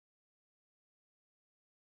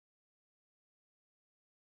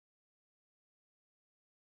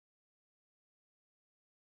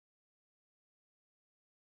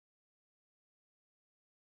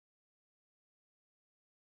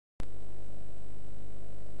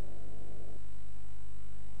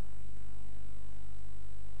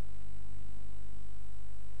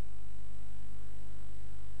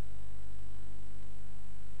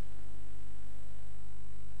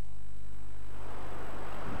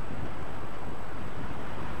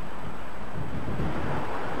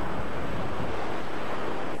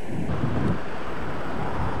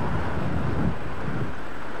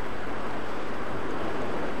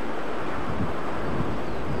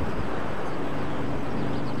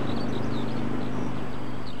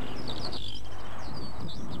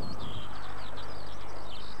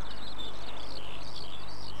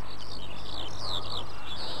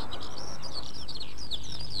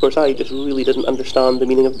course, I just really didn't understand the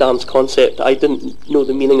meaning of dance concept. I didn't know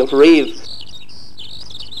the meaning of rave.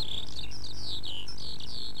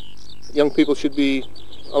 Young people should be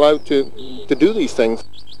allowed to do these things.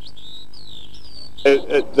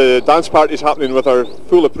 The dance party is happening with our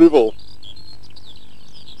full approval.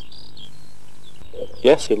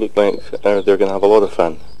 Yes, they look like they're going to have a lot of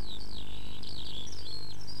fun.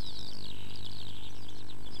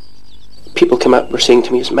 People come up were saying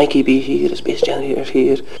to me, "Is Mikey B here? Is Bass Generator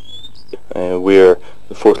here?" We're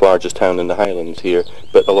the fourth largest town in the Highlands here,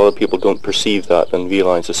 but a lot of people don't perceive that and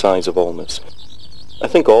realise the size of Alness. I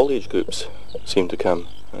think all age groups seem to come,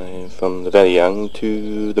 from the very young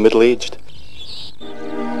to the middle-aged.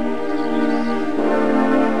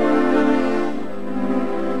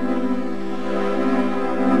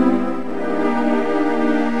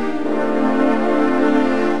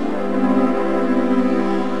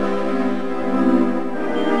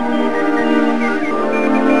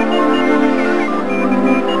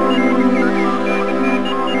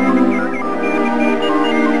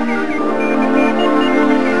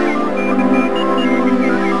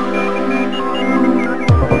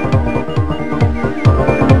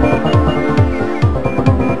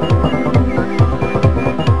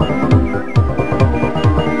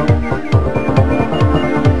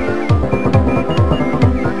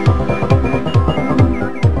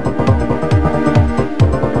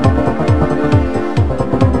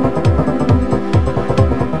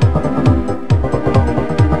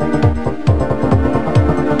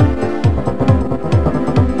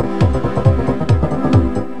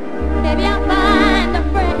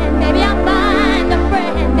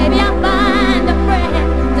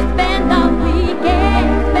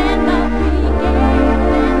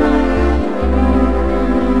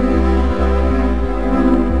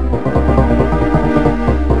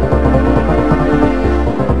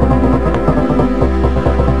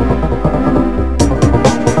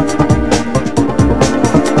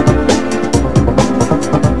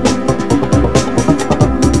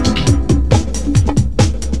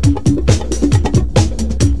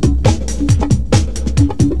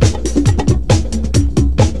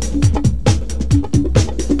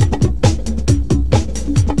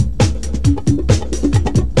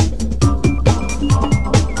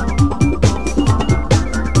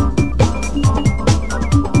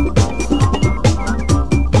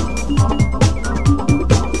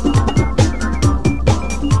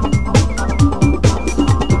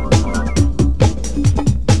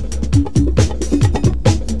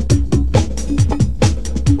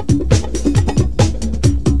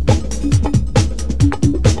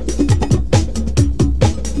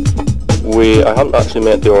 I haven't actually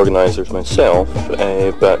met the organisers myself,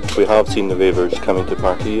 but we have seen the ravers coming to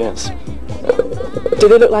party, yes. Do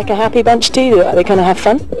they look like a happy bunch to you? Are they going to have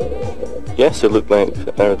fun? Yes, they look like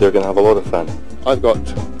they're going to have a lot of fun. I've got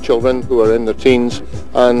children who are in their teens,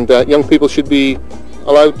 and young people should be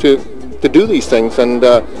allowed to do these things, and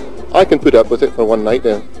I can put up with it for one night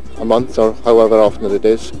a month or however often it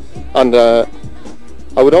is. And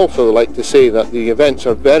I would also like to say that the events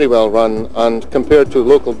are very well run, and compared to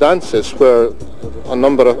local dances where a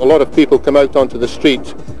lot of people come out onto the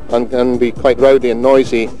street and can be quite rowdy and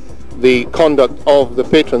noisy, the conduct of the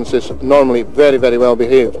patrons is normally very, very well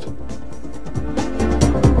behaved.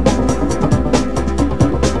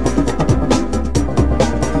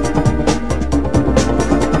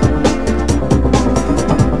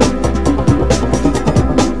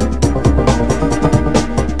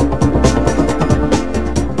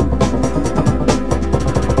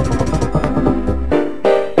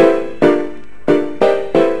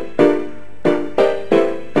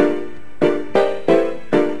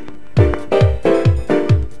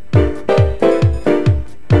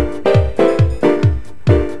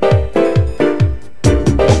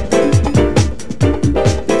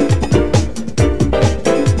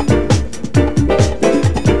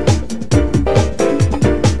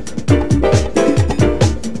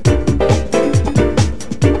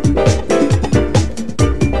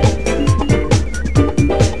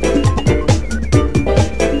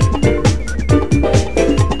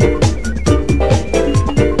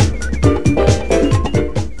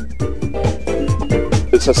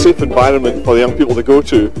 It's a safe environment for the young people to go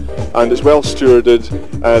to, and it's well stewarded,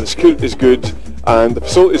 the security is good, and the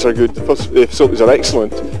facilities are good, the facilities are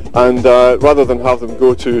excellent, and rather than have them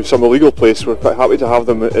go to some illegal place, we're quite happy to have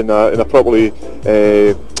them in a properly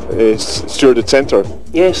stewarded centre.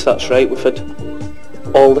 Yes, that's right. We've had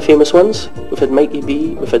all the famous ones. We've had Mikey B,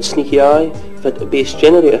 we've had Sneaky Eye, we've had Bass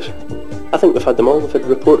Generator. I think we've had them all. We've had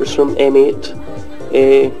reporters from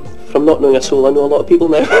M8. From not knowing a soul, I know a lot of people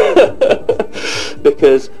now.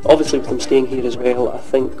 because obviously with them staying here as well, I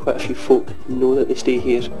think quite a few folk know that they stay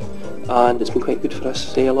here, and it's been quite good for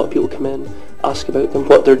us. A lot of people come in, ask about them,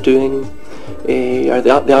 what they're doing, are they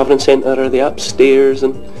at the Avon Centre, are they upstairs,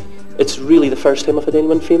 and it's really the first time I've had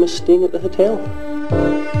anyone famous staying at the hotel.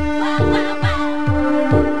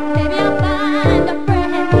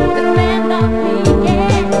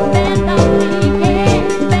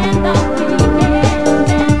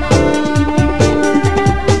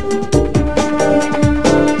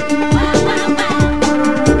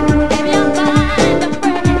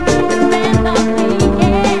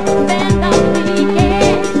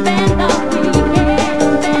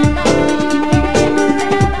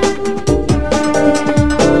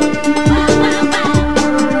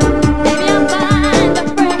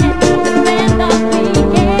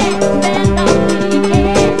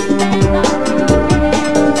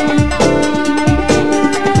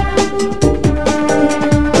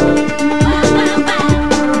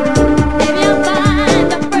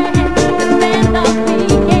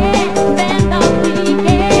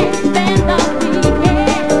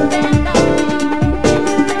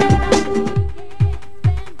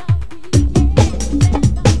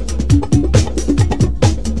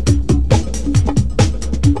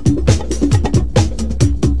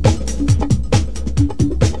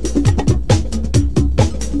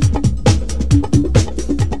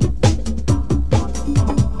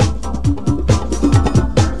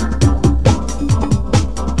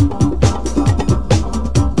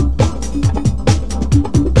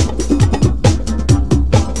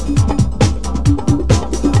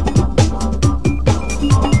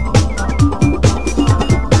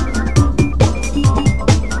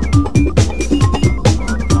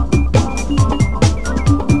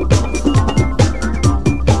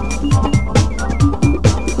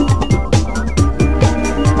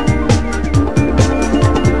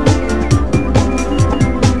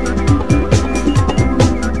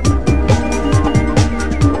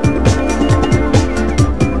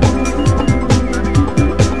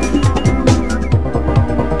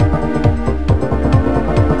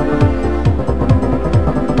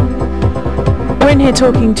 We're in here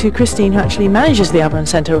talking to Christine, who actually manages the Avon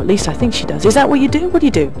Centre, or at least I think she does. Is that what you do? What do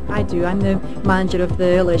you do? I do. I'm the manager of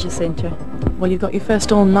the leisure centre. Well, you've got your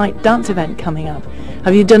first all-night dance event coming up.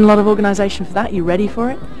 Have you done a lot of organisation for that? Are you ready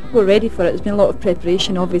for it? We're ready for it. There's been a lot of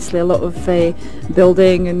preparation, obviously, a lot of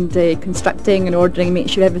building and constructing and ordering, making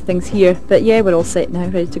sure everything's here. But yeah, we're all set now,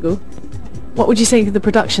 ready to go. What would you think of the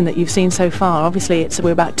production that you've seen so far? Obviously,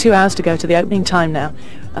 we're about 2 hours to go to the opening time now,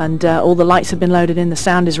 and all the lights have been loaded in, the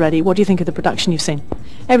sound is ready. What do you think of the production you've seen?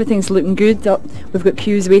 Everything's looking good. We've got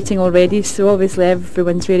queues waiting already, so obviously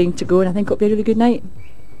everyone's ready to go, and I think it'll be a really good night.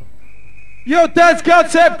 Yo, Dance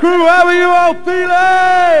Concept crew, how are you all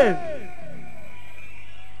feeling?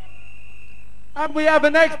 And we have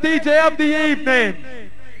the next DJ of the evening.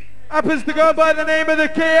 Happens to go by the name of the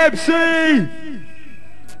KMC.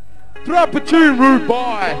 Drop a tune, rude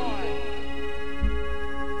boy.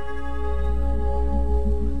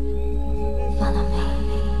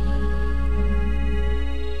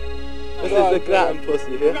 This is the Grattan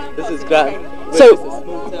pussy here. This is Grattan. So, it's a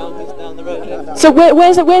small town just down the road here. So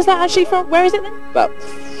where's that actually from? Where is it then? About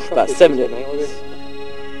 7 minutes.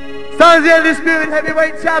 Sounds the undisputed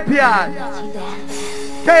heavyweight champion.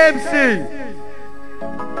 KMC.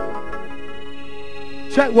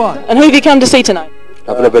 Check one. And who have you come to see tonight?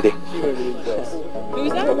 Having a buddy.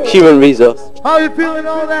 Who's that? Human resource. How you feeling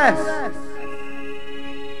all this?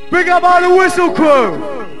 Big up all the whistle crew.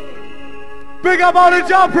 Big up all the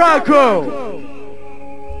jump round crew.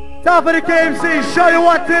 Time for the KMC, show you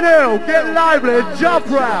what to do. Get lively and jump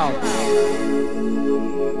round.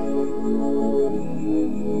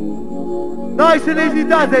 Nice and easy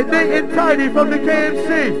does it. Neat and tidy from the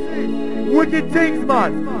KMC. Wicked things,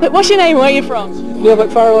 man. What's your name? Where are you from? Neil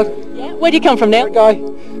McFarland. Yeah. Where do you come from, Neil? Guy.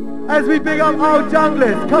 As we big up our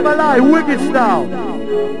junglers, come alive, wicked style.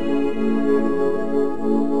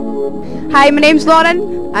 Hi, my name's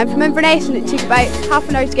Lauren. I'm from Inverness and it took about half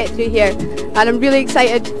an hour to get through here. And I'm really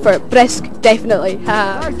excited for Brisk, definitely.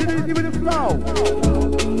 Nice and easy with the flow.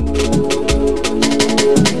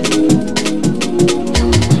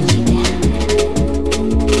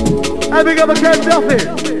 And big up a Ken Duffy.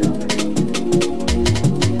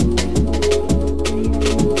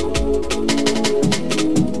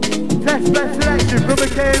 Test best selection from the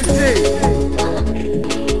KMC.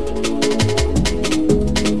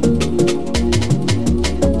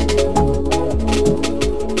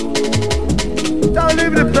 Don't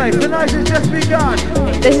leave the place, the night has just begun.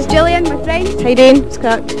 This is Gillian, my friend. How you doing?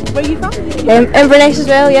 Scott. Where are you from? Inverness as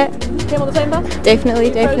well, yeah. Came on the same bus?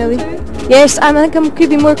 Definitely. Frozen too? Yes, I think I could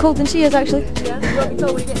be more cold than she is actually. Yeah, you won't be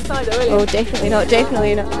told when you get inside though, will you? Oh, definitely not,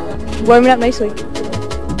 definitely not. Warming up nicely.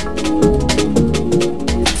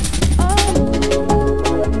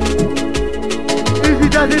 Easy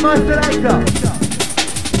does it, my selector.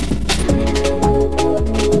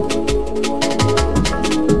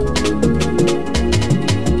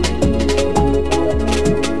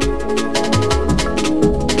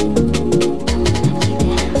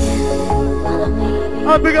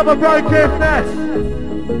 Big up a Brian Cave Ness.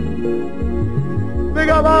 Big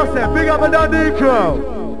up Arset, big up a Dundee crew.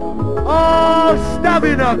 Oh,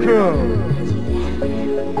 Stamina crew.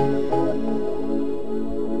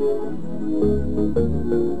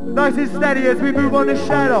 Nice and steady as we move on to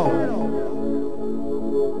Shadow.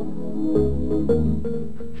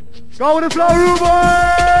 Go with the flow, Ruben!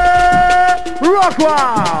 Rock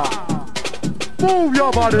wow! Move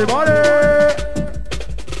your body, buddy!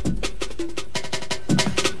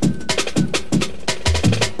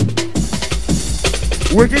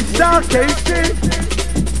 Wicked style, Casey.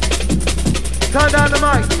 Turn down the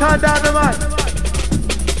mic, turn down the mic.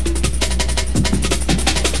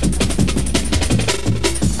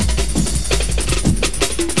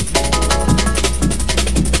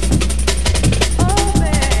 Oh,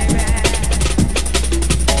 baby.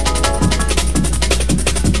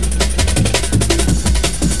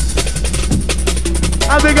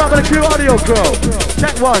 And big up the Q audio crew.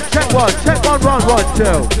 Check one, run, 1, 2.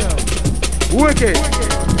 Wicked.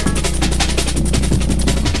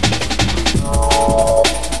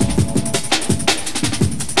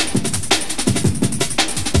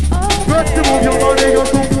 First to move your body, go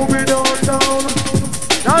to move it on down.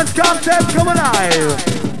 Dance concept, come alive.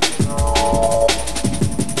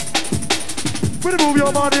 When you move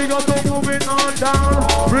your body, go to move it on down.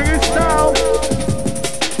 Bring it down.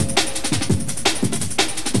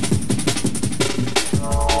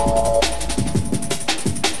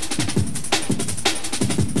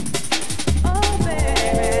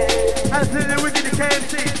 Absolutely wicked to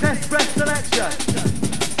KMC, test breath selection.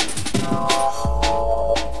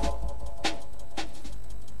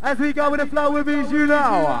 As we go with the flow with these, you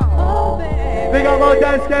know. Big up our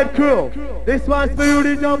dance game crew. This one's for you,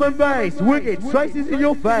 the drum and bass. Wicked, traces in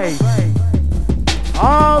your face.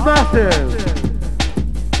 Oh, massive.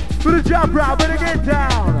 For the jump round, better get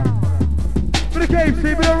down. For the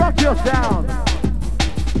KMC, better rock your sound.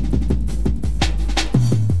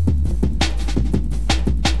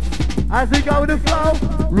 As we go with the flow,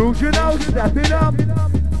 rules you know, step it up.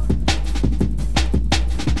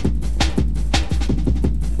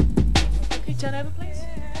 Okay, turn over please.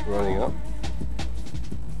 Running up.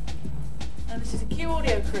 And this is a Q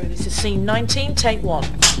audio crew. This is scene 19, take 1.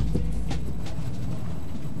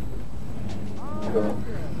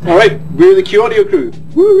 Alright, we're the Q Audio crew.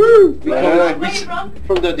 Woo-woo! Where are you from?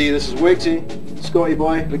 From Dundee, this is Wigsy, Scotty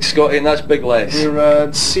boy. Big Scotty, and that's Big Les.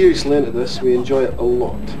 We're seriously into this, we enjoy it a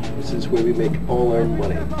lot. This is where we make all our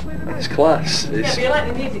money. It's class. Yeah, It's, but you like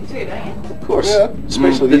the music too, don't you? Of course,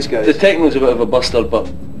 especially these guys. The techno's a bit of a buster,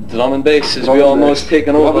 but drum and bass, as we all know, is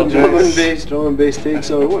taking over. Drum and bass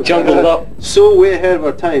takes over. Jungled up. So way ahead of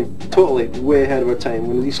our time, totally way ahead of our time.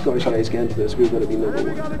 When these Scottish guys get into this, we're going to be number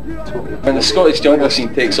one. Totally. When the Scottish jungle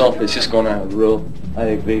scene takes off, it's just going to roll. I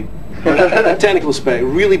agree. Technical spec,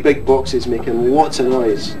 really big boxes making lots of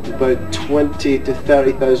noise, about 20 to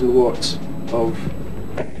 30,000 watts of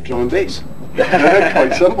drum and bass.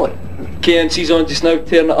 Quite simply. KNC's on just now,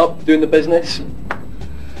 tearing it up, doing the business.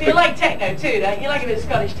 But you like techno too, don't you? You like a bit of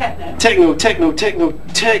Scottish techno. Techno.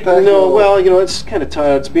 Well, you know, it's kind of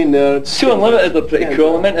tired. It's been there. It's 2 Unlimited are pretty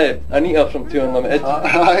cool. I'm into Anita from 2 Unlimited.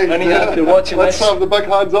 Anita, if you're watching Let's this, have the big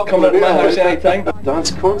hands up. come at my house anytime. Dance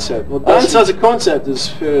concept. Well, dance as a concept is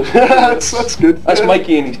fair. that's good. That's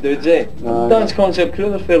Mikey and his dudes, eh? Dance concept crew,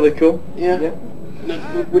 they're fairly cool. Yeah.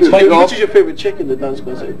 Which Which is your favourite chick in the dance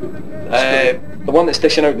concept group? The one that's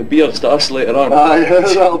dishing out the beers to us later on.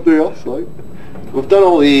 That'll do us, like. We've done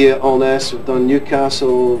all the Alness, we've done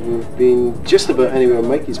Newcastle, we've been just about anywhere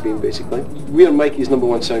Mikey's been basically. We are Mikey's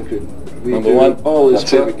 #1 sound crew. We Number do one. all his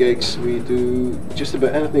That's favourite it. gigs. We do just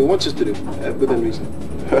about anything he wants us to do, within reason.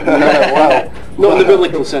 Wow. Not in the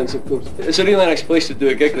biblical sense, of course. It's a really nice place to do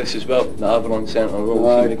a gig this as well, the Avalon Centre.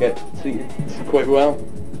 We'll seem to get treated quite well,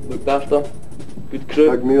 looked after, good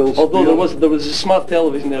crew. Big meals, Although beer. there was a smart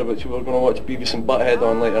television there which we were going to watch Beavis and Butthead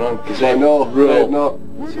on later on. Cause I know, rule. no.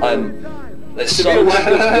 And it's Severe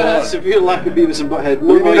lack of Beavis and Butthead,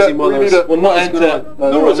 no We need noisy it, we mothers. need it. We're not into it.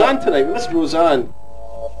 No Roseanne tonight, we listen to Roseanne.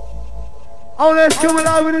 Oh, let's come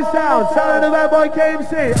alive with the sound. Sound of the bad boy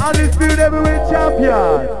KMC. Undisputed heavyweight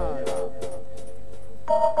champion.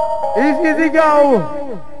 Easy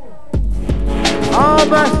go. Oh,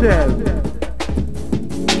 massive.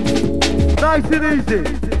 Nice and easy.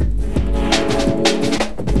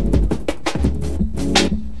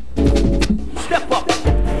 Step up.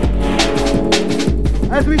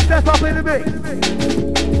 As we step up in the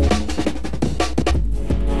mix.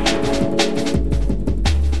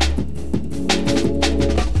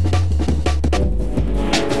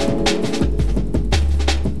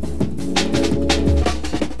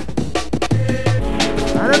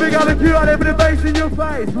 And then we got the cue on every bass in your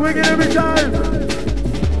face. Wing it every time.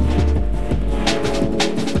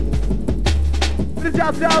 Better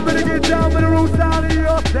jump down, better get down, better roll down in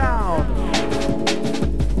your town.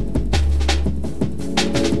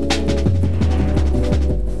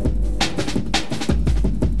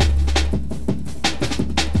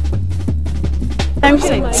 I'm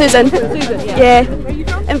Susan. Susan, Yeah.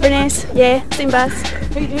 Inverness. Yeah. Same bus.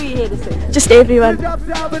 Who are you here to see? Just everyone. Better jump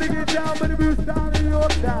down, better get down, better move down in your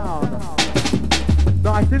town.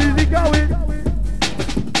 Nice and easy going.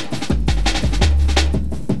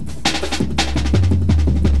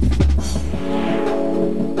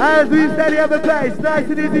 As we steady up the place, nice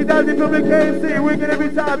and easy does it from the KFC, wicked every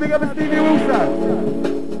time, big up a Stevie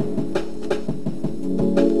Wilson.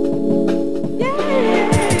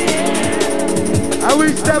 And we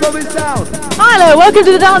step up in sound. Hi there, welcome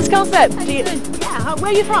to the dance concept.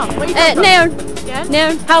 Where are you from? Nairn. Yeah?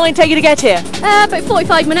 Nairn. How long did it take you to get here? About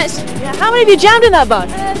 45 minutes. Yeah. How many of you jammed in that bus?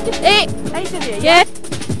 Just 8. 8 of you, Yeah.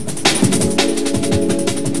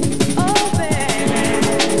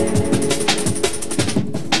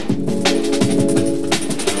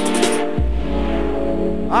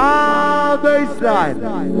 Ah, baseline.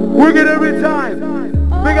 Wicked every time.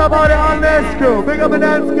 Big up all the alness crew. Big up the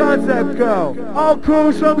dance concept crew. All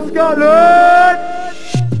crews from Scotland.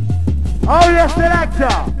 Oh yes,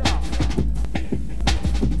 selector.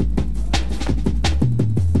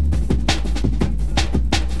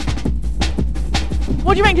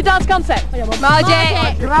 What do you make the dance concept?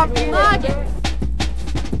 Magic.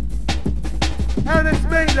 Ernest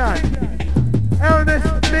Maitland.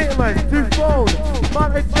 Ernest Maitland to phone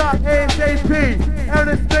Martin Jack ASAP.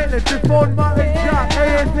 Ernest Maitland to phone Martin Jack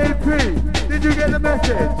ASAP. Did you get the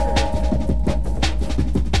message?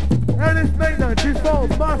 Ernest Maitland to phone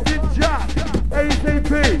Martin Jack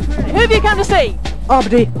ASAP. Who have you come to see?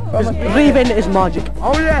 Abdi, raving is magic.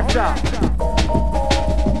 Oh yes sir.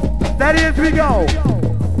 Steady as we go.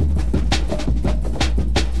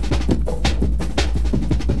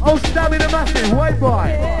 Oh stamina massive, white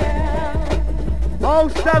boy. Oh,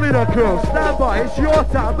 stamina crew, stand by, it's your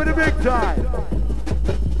time, but a big time.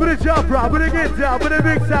 Better jump round, better get down, better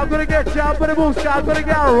big sound, better get down, better move sound, better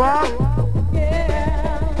get around.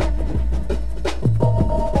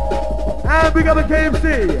 And big up the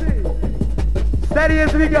KMC. Steady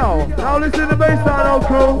as we go. Now listen to the bass line, old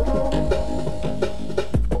crew.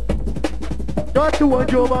 Got to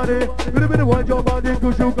want your money, better want your money,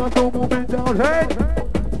 cause you got to move it down, hey.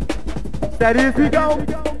 Steady as we go.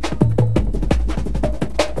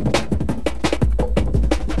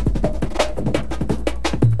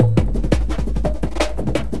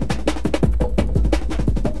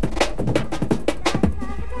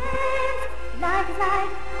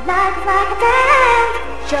 Life is like a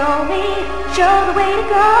dance. Show me, show the way to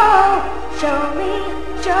go. Show me,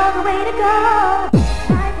 show the way to go.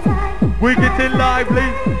 Life is like, We getting lively.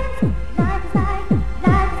 life is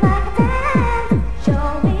like a dance. Show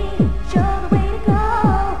me, show the way to go.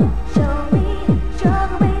 Show me, show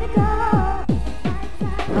the way to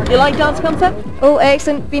go. You like dance concept? Oh,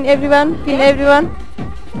 excellent. Been everyone. Been everyone.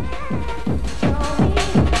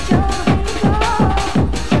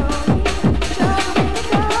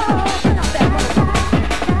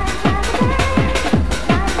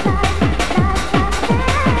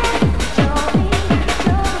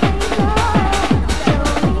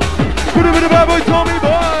 Put him in the bad boy, Tommy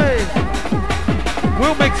boy.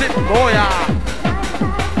 We'll mix it, boy.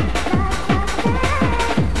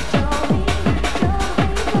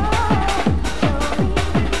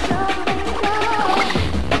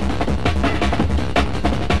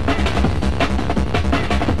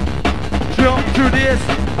 Jump to this.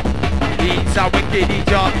 He's a wicked, he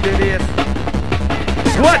jump to this.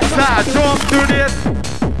 What's that? Jump to this.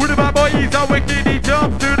 Put him bad boy, he's a wicked, he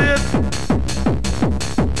jump to this.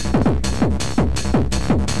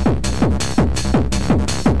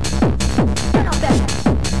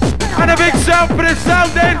 And a big sound for the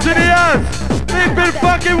sound engineers. They've been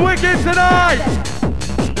fucking wicked tonight.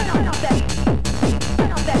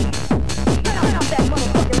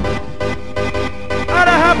 And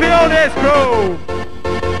a happy oldest crew.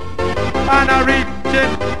 And a region.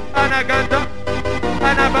 And a ganda.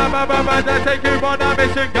 And a ba ba ba ba. They take you on a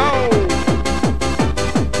mission. Go.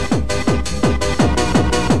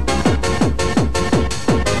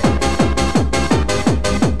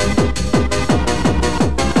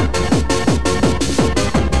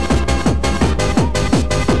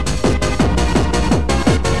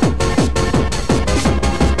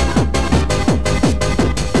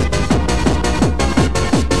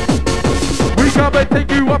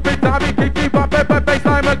 time we keep bumping, but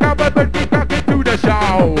baseline we're covered, but keep rocking to the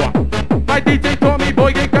show. My DJ told me,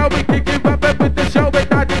 boy, get going, kick it bumping with the show,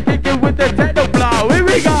 but I just kick it with the techno flow. Here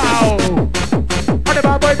we go. On the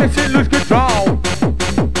bad boy, this shit lose control.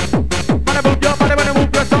 Wanna move your body, wanna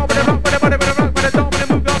move your soul, wanna rock, wanna body, wanna rock, wanna soul, wanna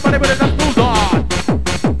move your body, wanna just move on.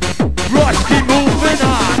 Rush, keep moving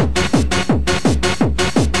on.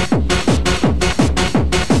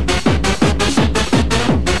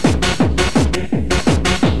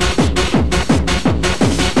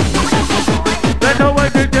 Let no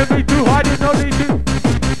one get me too hard, you know they do.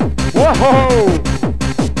 Whoa!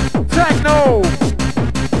 Techno!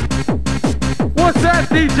 What's that,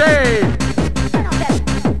 DJ?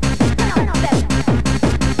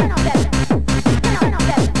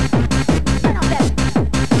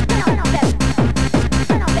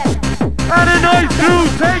 And a nice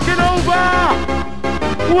groove taking over!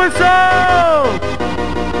 Whistle!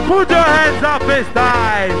 Put your hands up this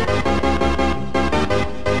time!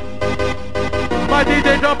 My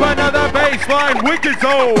DJ drop another bassline, wicked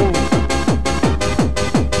soul!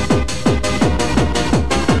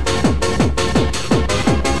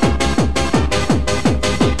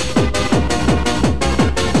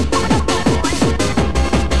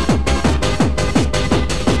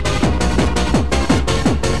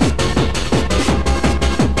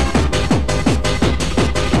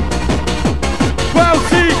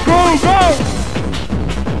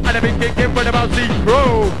 And I've been kicking for about the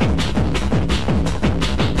crow.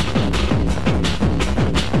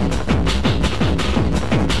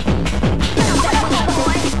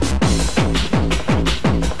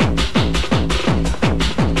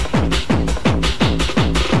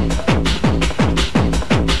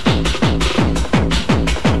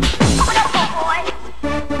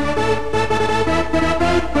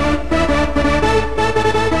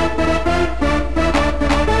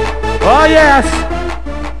 Oh yes!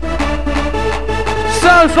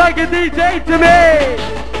 Sounds like a DJ to me!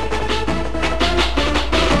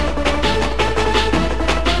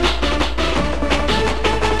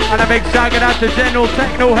 And a big shout out to General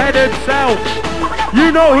Techno Head himself.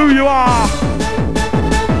 You know who you are!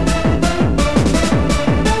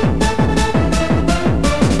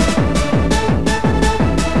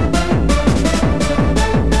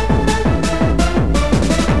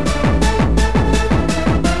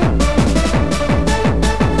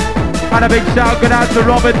 And a big shout out to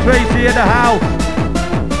Robert Tracy in the house.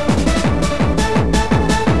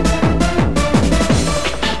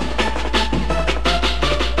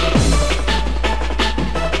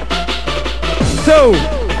 Two.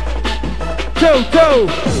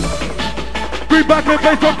 Bring back the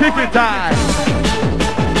bass from kicking time.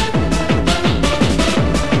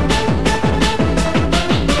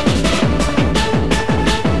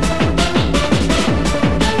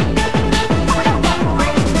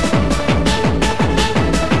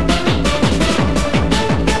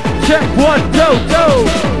 Check 1, 2, 2.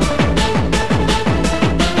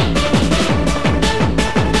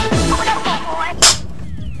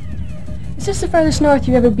 Is this the furthest north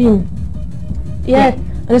you've ever been? Yeah.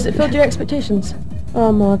 And has it filled your expectations?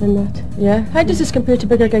 Oh, more than that. Yeah. How does this compare to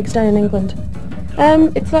bigger gigs down in England?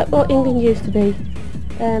 It's like what England used to be.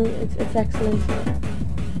 It's excellent.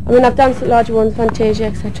 I mean, I've danced at larger ones, Fantasia,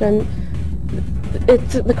 etc. And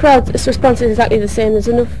the crowd's response is exactly the same. There's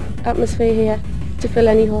enough atmosphere here to fill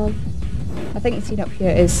any hall. I think the scene up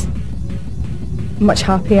here is much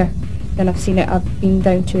happier than I've seen it. I've been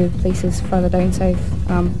down to places further down south,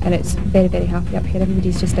 and it's very, very happy up here.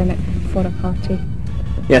 Everybody's just in it for a party.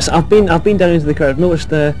 Yes, I've been down into the crowd. I've noticed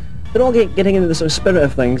they're all getting into the sort of spirit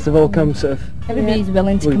of things. They've all come sort of... Everybody's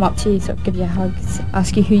willing to come up to you, sort of give you a hug,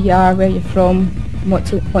 ask you who you are, where you're from, want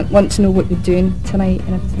to know what you're doing tonight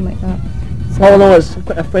and everything like that. So, oh no, it's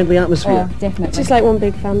quite a friendly atmosphere. Oh, definitely. It's just like one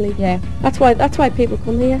big family. Yeah. That's why people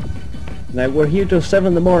come here. Now we're here till 7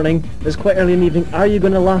 in the morning. It's quite early in the evening. Are you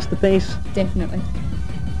going to last the pace? Definitely.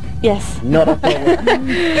 Yes. Not a problem.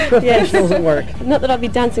 Professionals at work. Not that I'll be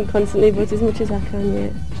dancing constantly, but as much as I can,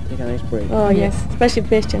 yeah. Just take a nice break. Oh yes, especially if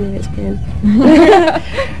bass generates pain.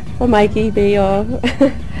 Or Mikey B or... Well,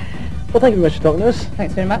 thank you very much for talking to us.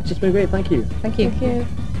 Thanks very much. It's been great, thank you. Thank you. Thank you.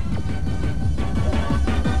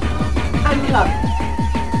 And club.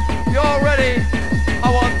 You're ready. I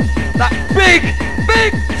want that big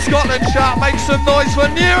Scotland shout. Make some noise for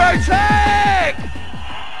Neurotech!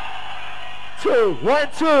 2, 1,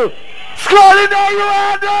 2. Scotland, are you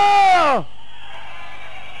under?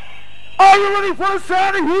 Are you ready for the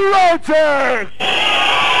sound of Neurotech?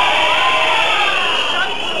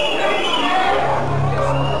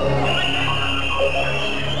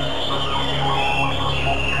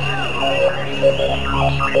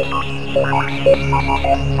 Are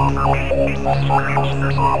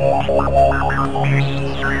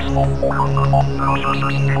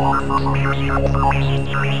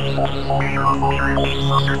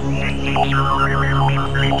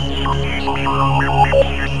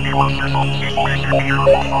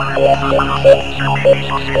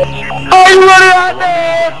you ready out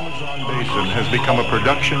there? Amazon Basin has become a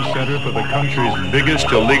production center for the country's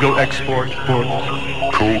biggest illegal export for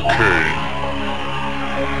cocaine.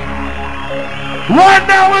 Right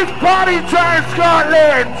now it's party time,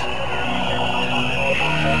 Scotland!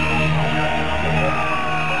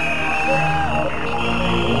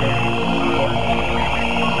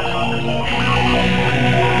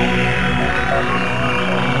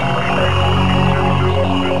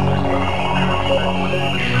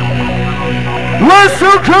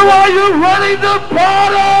 Listen, crew, are you ready to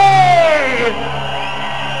party?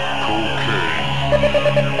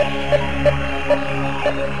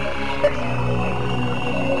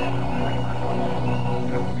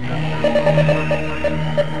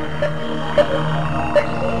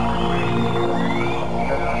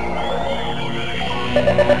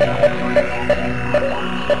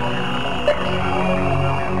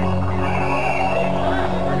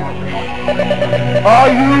 Are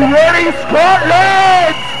you ready,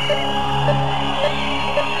 Scotland?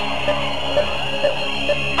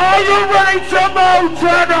 Are you ready to move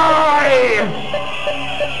tonight?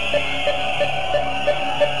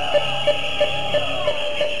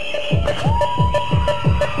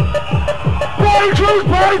 Party crew's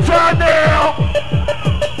party time now!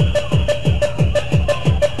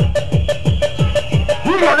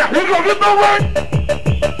 We gonna get moving!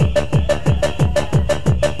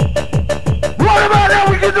 What about now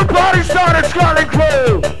we get the party started, Scotland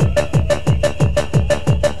crew?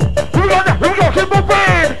 We gonna keep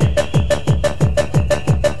moving!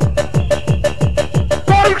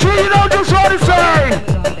 Party crew, you know just what to say!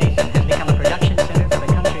 Amazon Basin has become a production center for the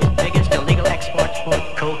country's biggest illegal export for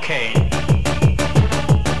cocaine.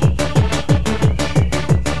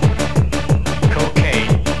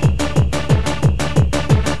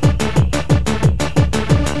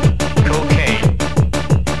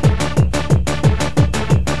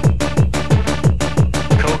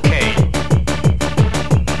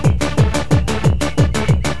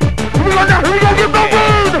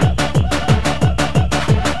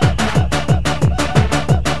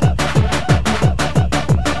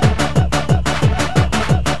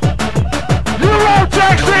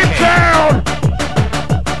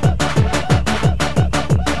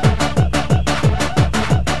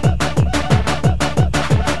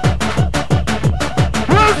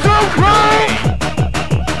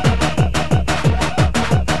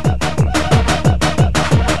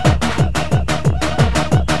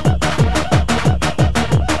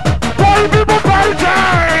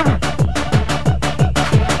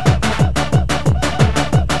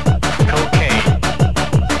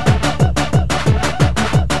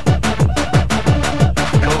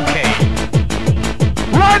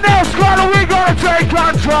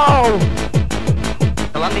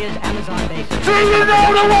 Colombia's Amazon Basin. Do you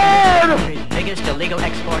know the word? The country's biggest illegal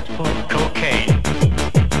export for cocaine.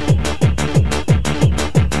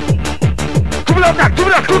 Give it up now, give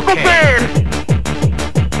it up, keep moving!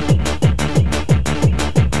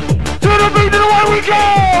 To the beat, to the way we go!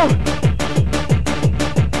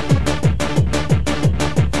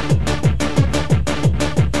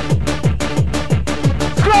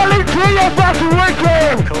 Scotland, clear your fucking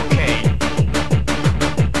wicked! Cocaine.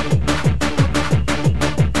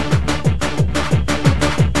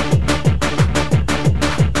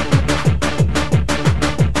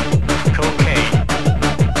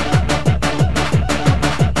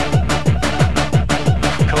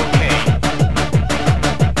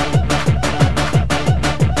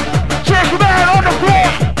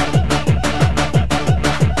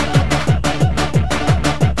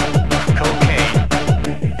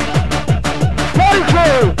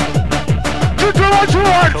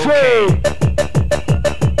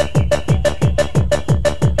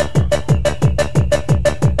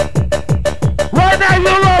 Right now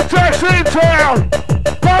you're on Taxi Town!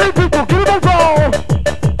 Party people, give them a call!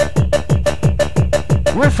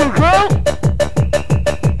 Whistle girl!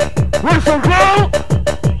 Whistle girl!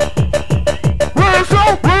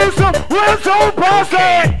 Whistle, whistle, whistle, pass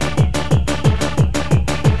it!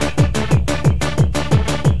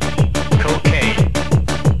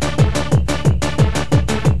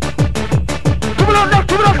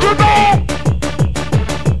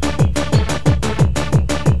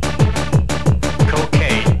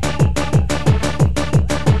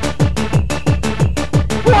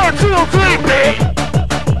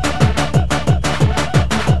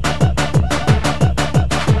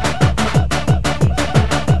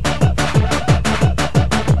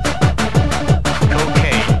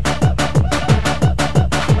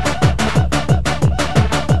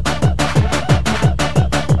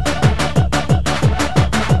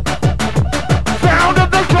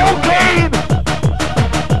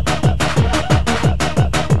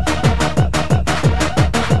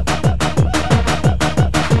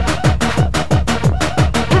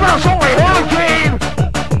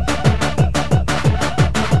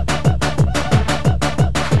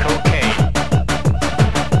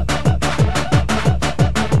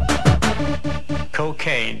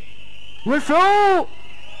 Whistle!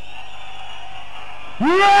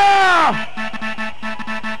 Yeah!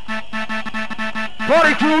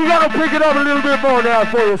 Party crew, we gotta pick it up a little bit more now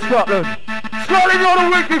for you, Scotland. Scotland, you're the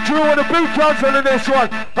wicked crew and the big concert in this one.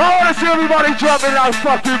 I wanna see everybody jumping like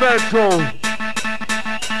fucking mental.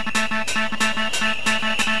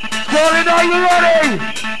 Scotland, are you ready?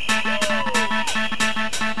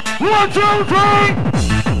 1, 2, 3!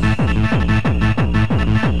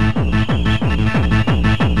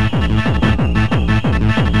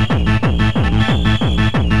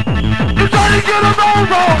 Get him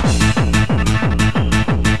over!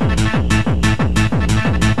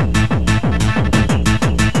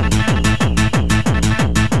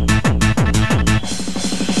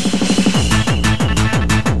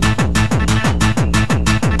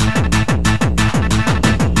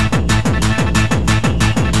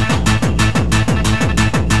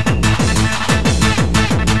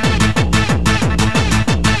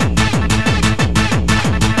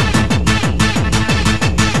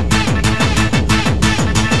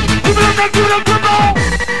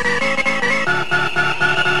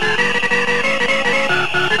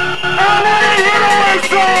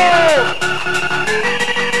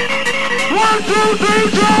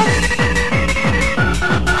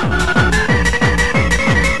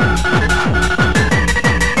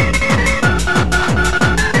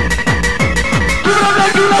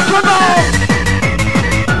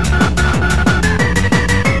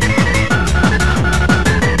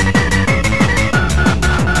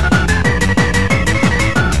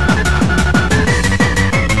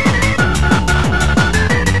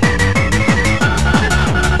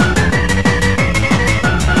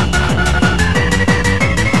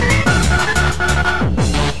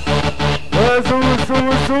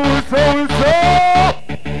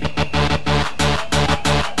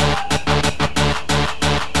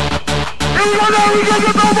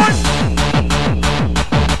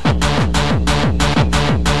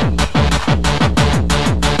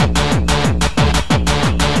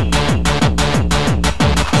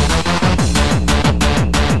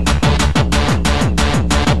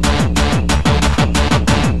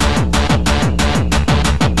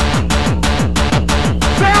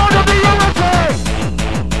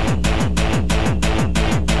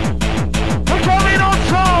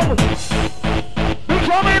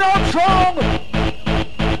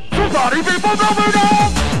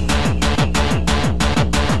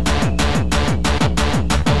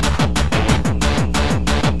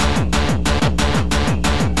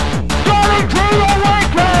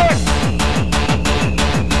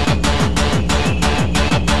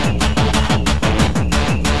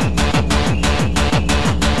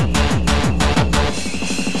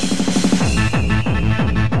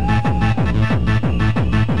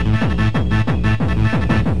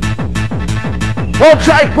 Hold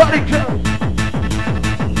tight, buddy.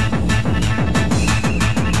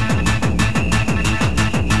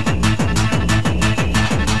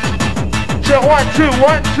 So 1, 2,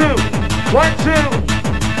 1, 2, 1, 2.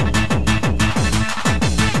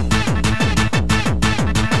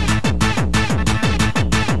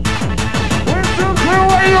 Whistle crew,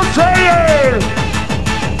 what are you saying?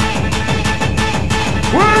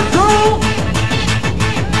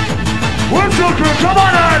 Whistle crew, come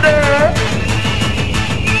on out there.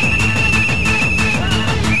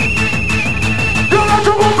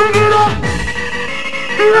 Bring it up!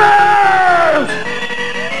 Yes!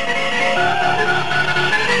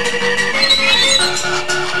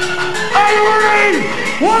 Are you ready?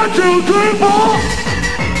 1, 2, 3, 4!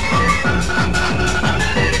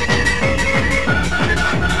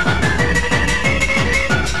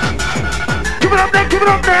 Give it up now, give it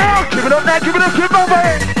up now! Give it up now, give it up, give it up,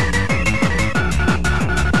 man!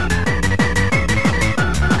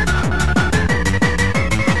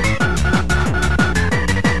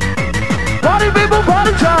 Party people,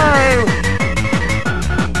 party time!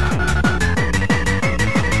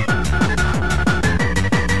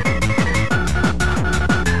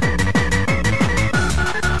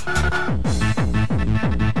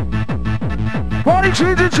 Party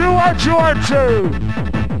 2 to 2, 1, 2, 1, 2.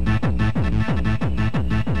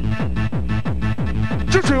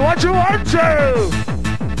 2, 2, 1, 2, 1, 2.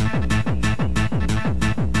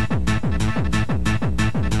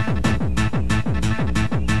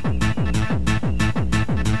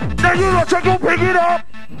 Now Eurotech will pick it up!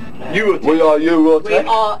 Eurotech. We are Eurotech. We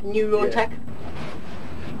are Neurotech.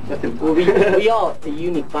 We are a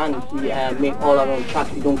unique band. We make all our own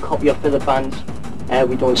tracks. We don't copy off other bands.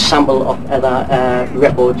 We don't sample off other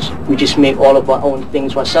records. We just make all of our own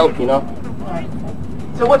things ourselves, you know. Right.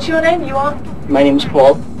 So what's your name? You are? My name's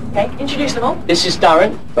Paul. Okay, introduce them all. This is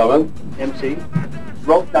Darren. Darren. MC.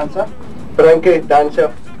 Rob, dancer. But I'm a good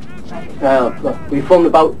dancer. We formed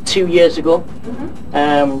about 2 years ago.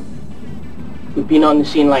 We've been on the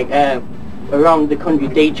scene like around the country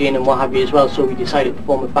DJing and what have you as well, so we decided to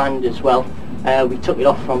form a band as well. We took it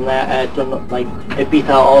off from there, done like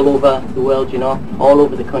Ibiza all over the world, you know, all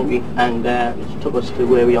over the country, and it took us to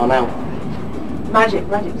where we are now. Magic.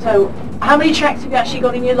 So, how many tracks have you actually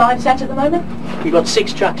got in your live set at the moment? We've got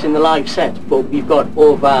 6 tracks in the live set, but we've got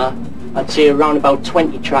over, I'd say around about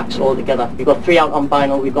 20 tracks altogether. We've got 3 out on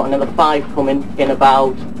vinyl, we've got another 5 coming in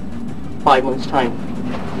about 5 months' time.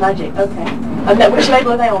 Magic, okay. And then which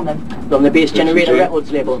label are they on then? They're on the Bass Generator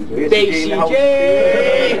Records label. BCG!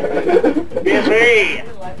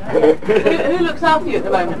 Who looks after you at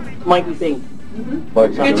the moment? Mikey B.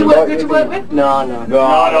 Good to work with? No.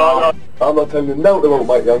 I'm not telling you now about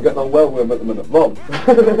Mikey, I'm getting on well with him at the minute. Mom.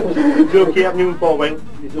 He's okay having him in Wing.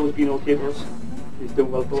 He's always been okay for us. He's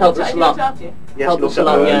doing well for us. Helped us a lot. Yes, Helped us a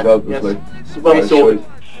lot, yeah. Yes. Very sorted.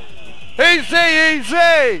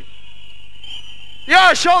 Easy!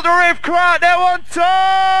 Yeah, shoulder rave crowd there one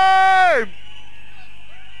time!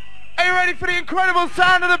 Are you ready for the incredible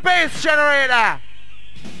sound of the Bass Generator?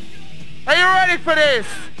 Are you ready for this?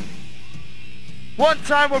 One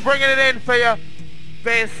time we're bringing it in for you.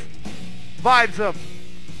 Bass vibes up.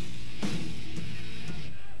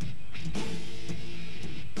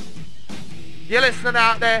 You listening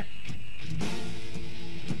out there?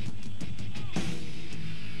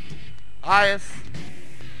 Highest.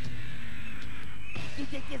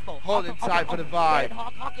 Holding tight for the vibe.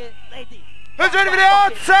 Who's ready for the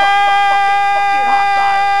hot sound?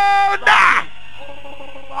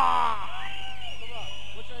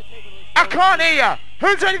 I can't hear you.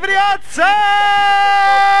 Who's ready for the hot sound?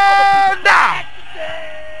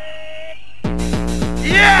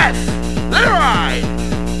 Yes! Let it ride!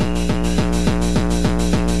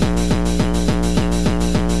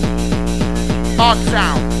 Hot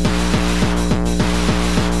sound.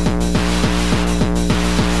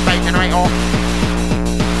 Bass generator.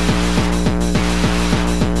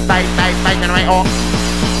 Bass generator.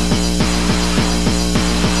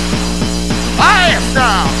 Highest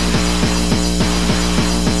sound.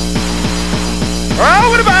 Roll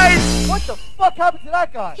with the bass. What the fuck happened to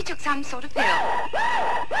that guy? He took some sort of pill.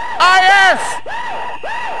 Ah yes.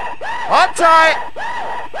 On tight.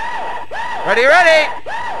 Ready.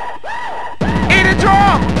 Eat a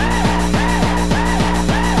drum.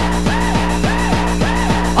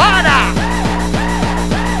 Order.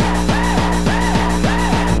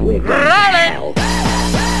 Rolling.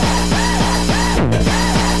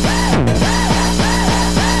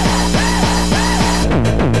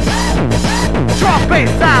 Drop bass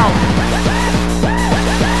sound.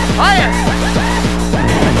 Highest.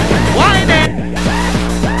 Winding.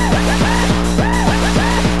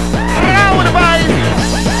 Roll with the bass.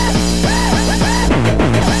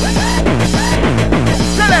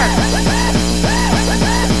 Chill it.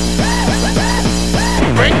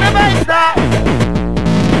 Bring the bass up.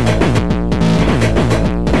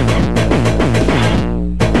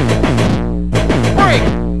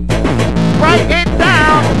 Break it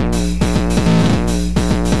down.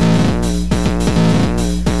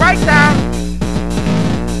 Break down.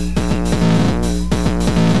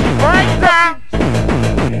 Break down.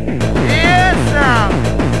 Yes, now.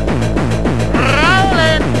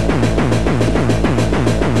 Rolling.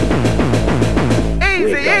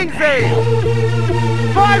 Easy.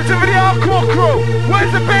 Vibes of the hardcore crew.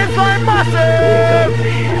 Where's the bassline massive?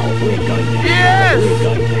 Yes.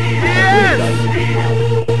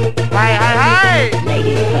 Hey.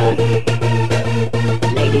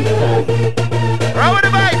 Ladies first. Roll with the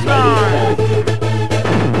bassline.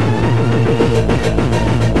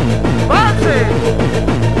 Bouncing.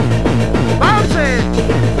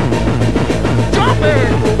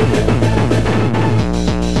 Jumping.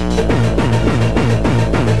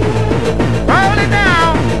 Rolling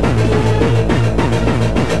down.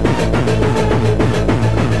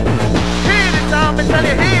 Hear the sound, me tell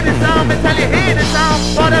you, hear the sound.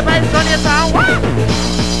 For the bass on your sound. Woo!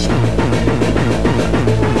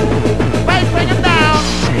 Bass, bring him down.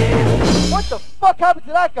 What the fuck happened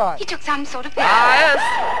to that guy? He took some sort of pill. Yes.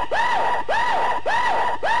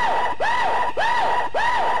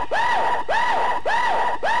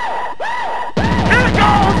 Here it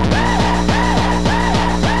goes.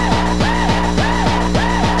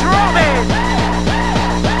 Drum it.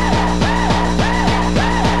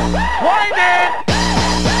 Wind it.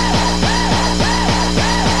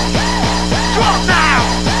 Drop now.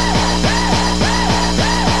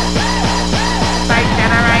 Bass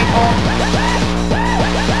generator.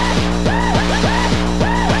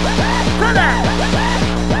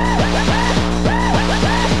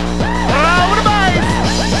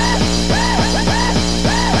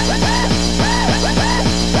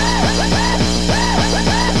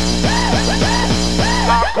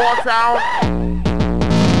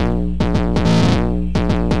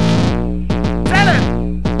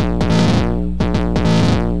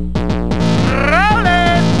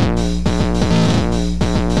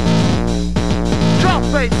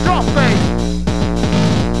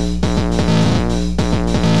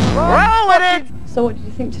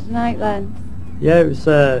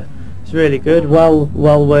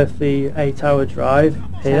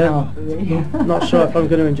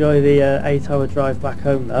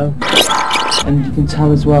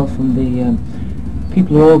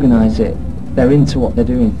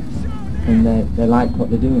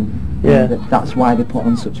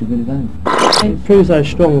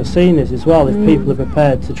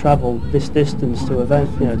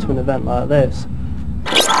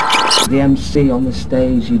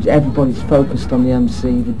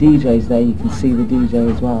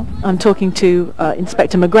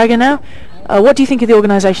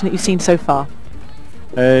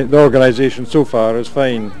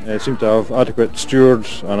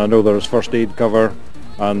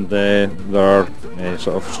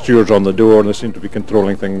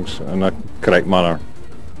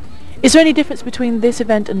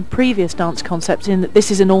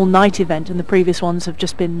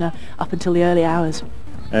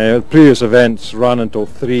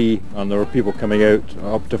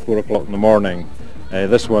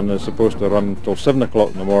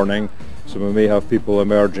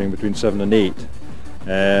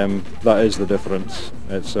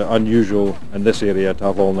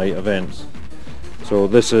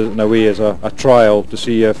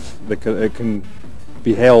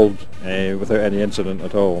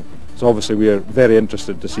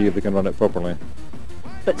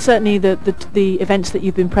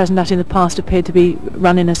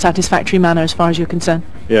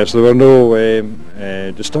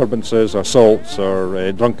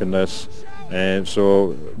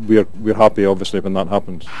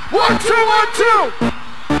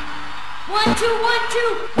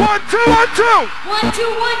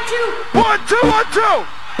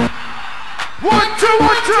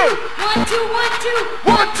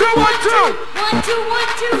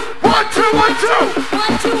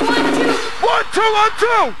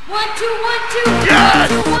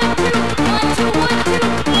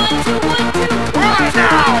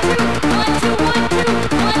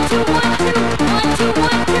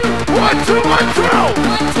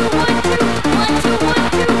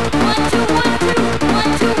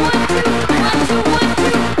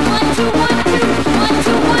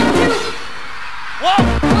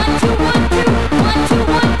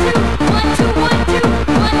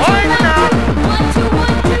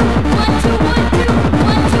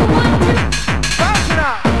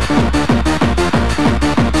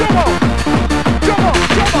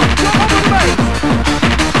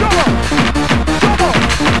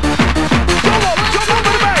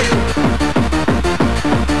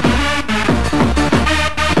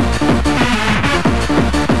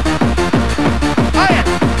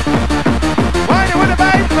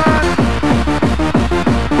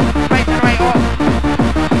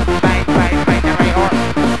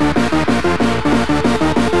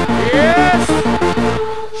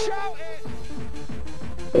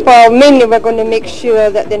 Well, mainly we're going to make sure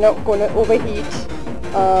that they're not going to overheat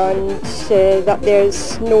and that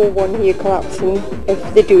there's no one here collapsing.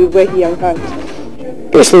 If they do, we're here on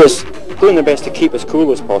hand. Basically, it's doing their best to keep as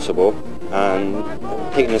cool as possible and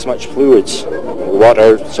taking as much fluids,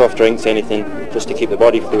 water, soft drinks, anything, just to keep the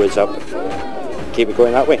body fluids up, keep it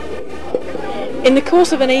going that way. In the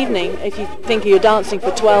course of an evening, if you think you're dancing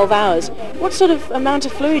for 12 hours, what sort of amount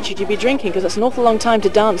of fluid should you be drinking? Because that's an awful long time to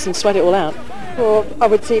dance and sweat it all out. So I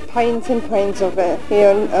would say pints and pints of it. You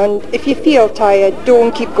know, and if you feel tired,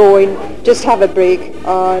 don't keep going. Just have a break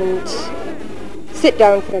and sit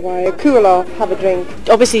down for a while, cool off, have a drink.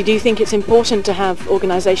 Obviously, do you think it's important to have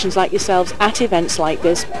organisations like yourselves at events like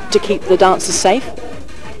this to keep the dancers safe?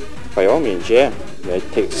 By all means, yeah. It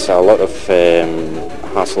takes a lot of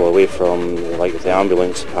hassle away from, like the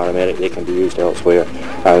ambulance, paramedic, they can be used elsewhere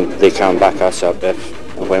and they can back us up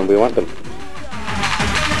if and when we want them.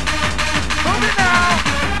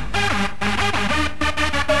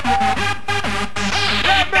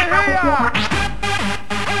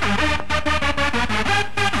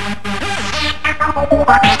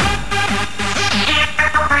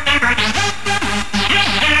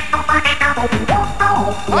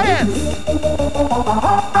 Oh yes!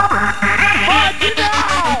 Party now!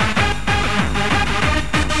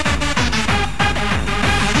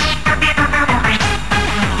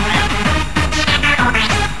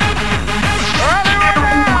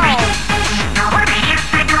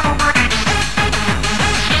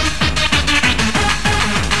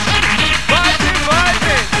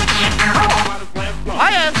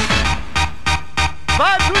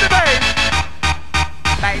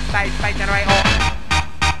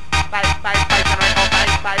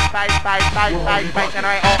 bass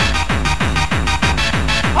generator.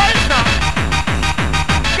 Hold up.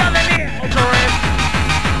 Got the knee, ultrarave.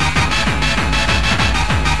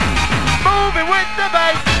 Moving with the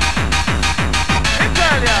bass.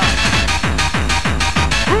 Italia.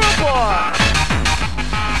 Rude boy.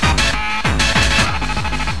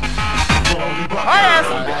 Oh yes.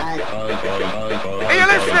 Are you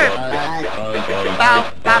listening? Bow,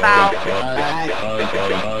 bow, bow.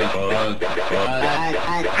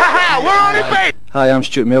 Haha, we're on it, babe. Hi, I'm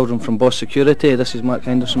Stuart Meldrum from Boss Security. This is Mark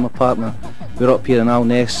Henderson, my partner. We're up here in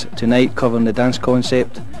Alness tonight covering the dance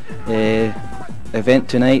concept event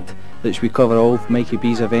tonight, which we cover all of Mikey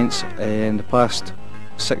B's events in the past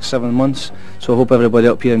 6-7 months. So I hope everybody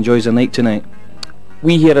up here enjoys the night tonight.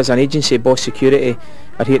 We here as an agency, Boss Security,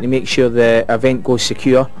 are here to make sure the event goes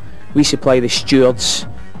secure. We supply the stewards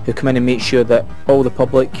who come in and make sure that all the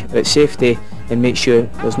public are at safety and make sure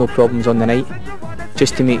there's no problems on the night.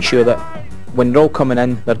 Just to make sure that when they're all coming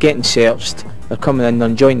in, they're getting searched, they're coming in, they're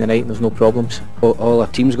enjoying the night and there's no problems. All our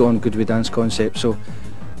teams got on good with dance concept, so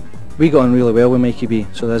we got on really well with Mikey B,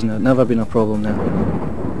 so there's never been a problem there.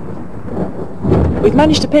 We've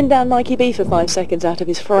managed to pin down Mikey B for 5 seconds out of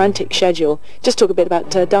his frantic schedule. Just talk a bit about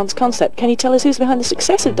Dance Concept. Can you tell us who's behind the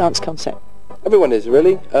success of Dance Concept? Everyone is,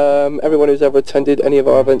 really. Everyone who's ever attended any of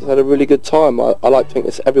our events had a really good time. I like to think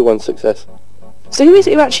it's everyone's success. So who is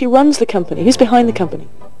it who actually runs the company? Who's behind the company?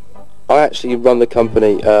 I actually run the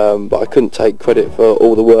company, but I couldn't take credit for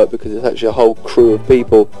all the work because it's actually a whole crew of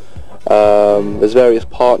people. There's various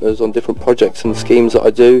partners on different projects and schemes that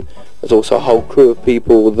I do. There's also a whole crew of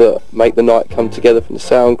people that make the night come together, from the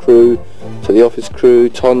sound crew to the office crew,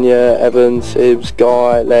 Tonya, Evan, Sibs,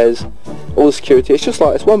 Guy, Les, all the security. It's just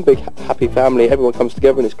like, it's one big happy family. Everyone comes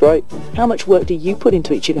together and it's great. How much work do you put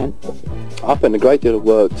into each event? I put in a great deal of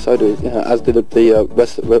work, so do, as did the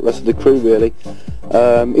rest of the crew, really.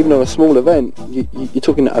 Even on a small event, you're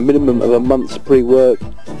talking a minimum of a month's pre-work.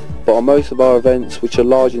 But on most of our events, which are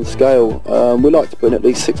large in scale, we like to put in at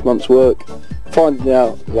least 6 months' work, finding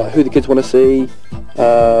out like who the kids want to see,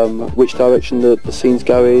 which direction the scene's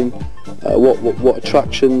going, what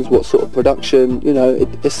attractions, what sort of production. You know,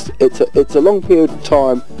 it's a long period of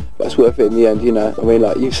time, but it's worth it in the end. You know, I mean,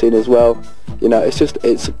 like you've seen as well. You know,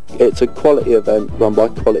 it's a quality event run by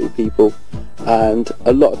quality people, and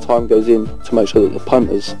a lot of time goes in to make sure that the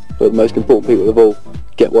punters, who are the most important people of all,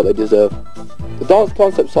 get what they deserve. The dance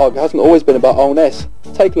concept saga hasn't always been about alness.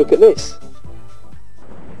 Take a look at this.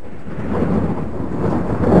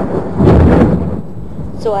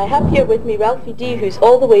 So I have here with me Ralphie D, who's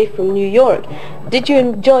all the way from New York. Did you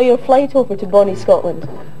enjoy your flight over to Bonnie, Scotland?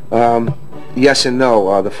 Yes and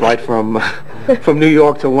no. The flight from from New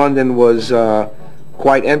York to London was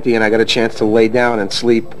quite empty, and I got a chance to lay down and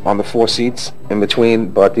sleep on the 4 seats in between,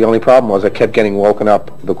 but the only problem was I kept getting woken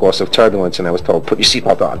up because of turbulence, and I was told, put your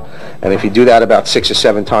seatbelt on. And if you do that about 6 or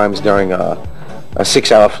 7 times during a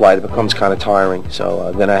 6-hour flight, it becomes kind of tiring.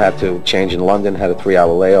 So then I had to change in London, had a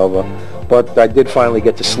 3-hour layover, but I did finally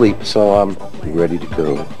get to sleep, so I'm ready to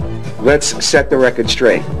go. Let's set the record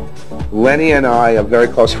straight. Lenny and I are very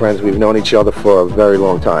close friends. We've known each other for a very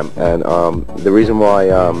long time, and the reason why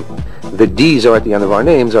the D's are at the end of our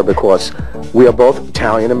names are because we are both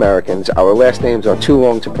Italian Americans. Our last names are too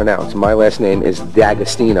long to pronounce. My last name is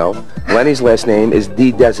D'Agostino. Lenny's last name is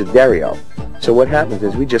Di Desiderio. So what happens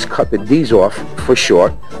is we just cut the D's off for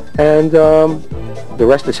short, and the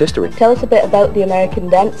rest is history. Tell us a bit about the American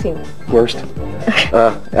dance scene. Worst.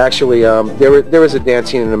 Actually, there is a dance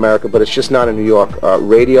scene in America, but it's just not in New York.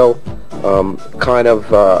 Radio kind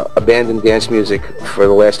of abandoned dance music for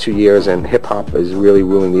the last 2 years, and hip-hop is really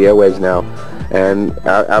ruling the airwaves now. And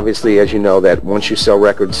obviously, as you know, that once you sell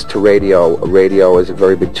records to radio is a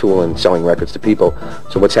very big tool in selling records to people.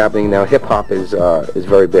 So what's happening now, hip-hop is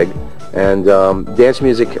very big. And dance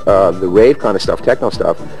music, the rave kind of stuff, techno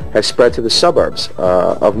stuff, has spread to the suburbs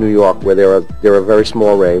of New York, where there are very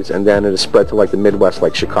small raves, and then it has spread to like the Midwest,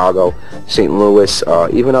 like Chicago, St. Louis,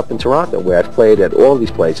 even up in Toronto, where I've played at all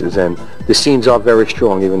these places, and the scenes are very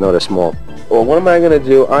strong, even though they're small. Well, what am I going to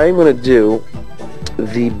do? I'm going to do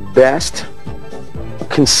the best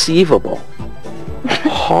conceivable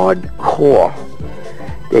hardcore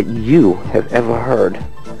that you have ever heard.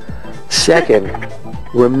 Second,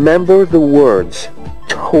 remember the words,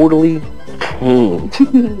 totally caned.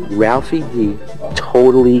 Ralphie D,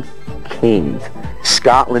 totally caned.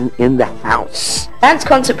 Scotland in the house. Dance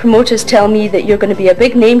concert promoters tell me that you're going to be a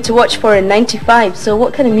big name to watch for in '95, so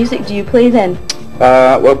what kind of music do you play then?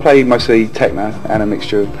 Well, I play mostly techno and a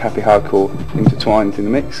mixture of happy hardcore intertwined in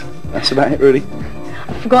the mix. That's about it, really.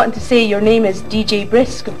 I've forgotten to say your name is DJ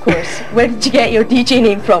Brisk, of course. Where did you get your DJ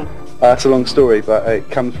name from? It's a long story, but it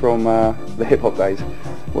comes from the hip hop days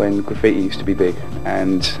when graffiti used to be big,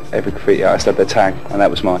 and every graffiti artist had their tag, and that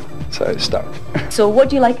was mine, so it stuck. So what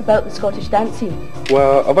do you like about the Scottish dance scene?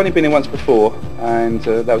 Well, I've only been here once before, and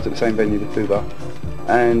that was at the same venue, the Fubar,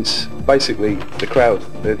 and basically the crowd,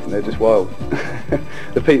 they're just wild.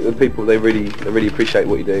 the people, they really appreciate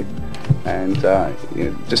what you do, and you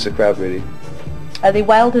know, just the crowd really. Are they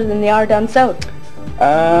wilder than they are down south?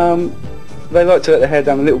 They like to let their hair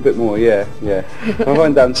down a little bit more, yeah. I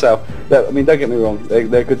find down south, I mean, don't get me wrong,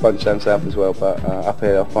 they're a good bunch down south as well, but up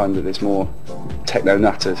here I find that there's more techno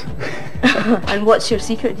nutters. And what's your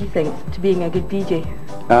secret, do you think, to being a good DJ?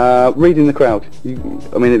 Reading the crowd.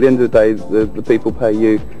 I mean, at the end of the day, the people pay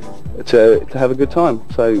you to have a good time,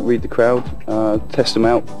 so read the crowd, test them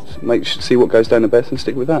out, see what goes down the best and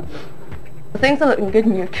stick with that. Well, things are looking good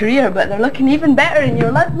in your career, but they're looking even better in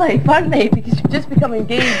your love life, aren't they? Because you've just become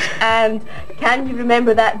engaged, and can you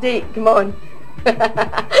remember that date? Come on.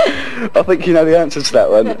 I think you know the answer to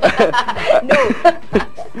that one.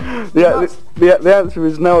 No. The answer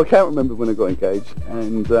is no, I can't remember when I got engaged,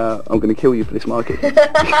 and I'm going to kill you for this market.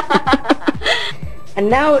 And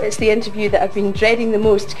now it's the interview that I've been dreading the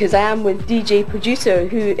most, because I am with DJ Producer,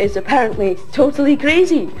 who is apparently totally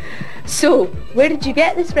crazy. So, where did you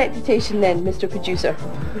get this reputation then, Mr. Producer?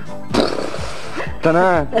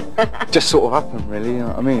 Dunno, just sort of happened really, you know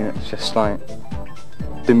what I mean? It's just like,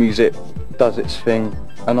 the music does its thing,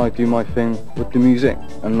 and I do my thing with the music,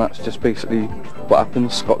 and that's just basically what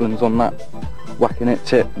happens. Scotland's on that whacking it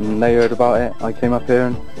tip, and they heard about it, I came up here,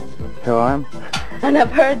 and here I am. And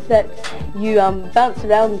I've heard that you bounce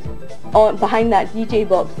around behind that DJ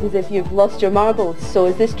box as if you've lost your marbles. So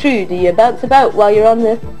is this true? Do you bounce about while you're on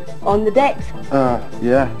the decks?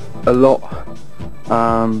 Yeah, a lot.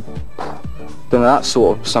 That's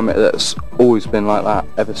sort of something that's always been like that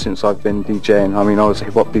ever since I've been DJing. I mean, I was a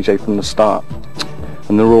hip hop DJ from the start,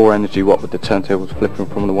 and the raw energy, what with the turntables flipping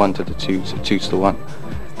from the 1 to the 2 to 2 to the 1,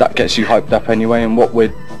 that gets you hyped up anyway. And what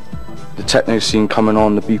with the techno scene coming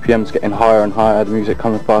on, the BPMs getting higher and higher, the music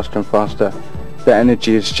coming faster and faster, the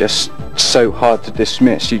energy is just so hard to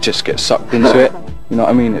dismiss. You just get sucked into it. You know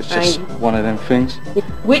what I mean? It's just one of them things.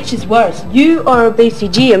 Which is worse, you or Basie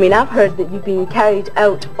G? I mean, I've heard that you've been carried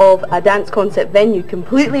out of a dance concept venue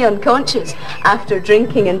completely unconscious after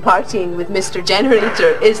drinking and partying with Mr.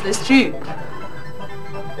 Generator. Is this true?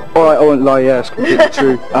 Alright, I won't lie, yeah, it's completely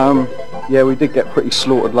true. Yeah, we did get pretty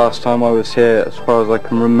slaughtered last time I was here, as far as I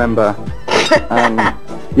can remember.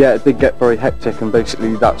 Yeah, it did get very hectic, and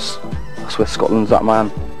basically that's where Scotland's at, man.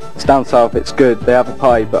 It's down south, it's good, they have a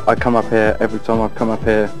pie, but I come up here, every time I've come up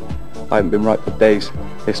here, I haven't been right for days.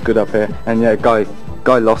 It's good up here. And yeah, Guy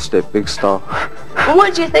lost it, big star. Well,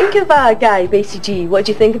 what do you think of Guy, Basie G? What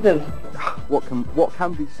do you think of him? What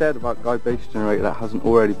can be said about Guy Bass Generator that hasn't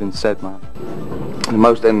already been said, man? The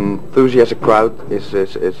most enthusiastic crowd is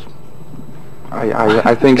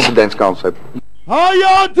I think it's a dance concept. How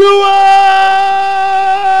y'all doing?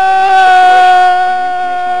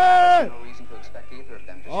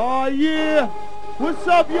 Oh yeah, what's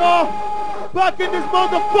up y'all? Back in this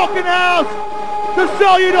motherfucking house to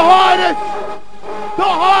show you the hardest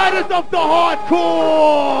of the hardcore.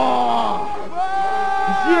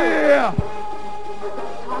 Yeah.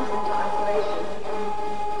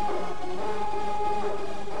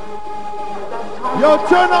 Yo,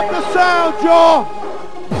 turn up the sound, y'all.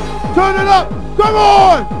 Turn it up. Come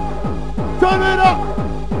on. Turn it up.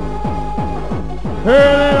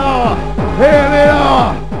 Hear me now. Hear me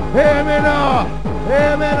now. Hear me now.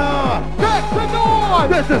 Hear me now. Get the noise.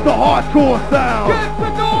 This is the hardcore sound. Get the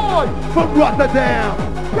noise. From Rotterdam.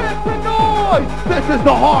 Get the noise. This is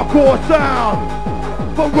the hardcore sound.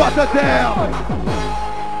 From Rotterdam.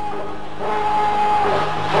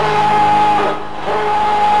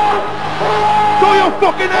 Throw your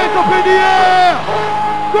fucking hands up in the air!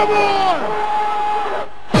 Come on!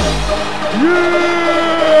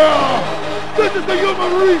 Yeah! This is the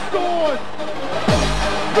human resource!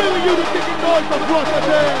 Bringing you the kicking noise of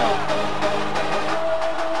Rotterdam!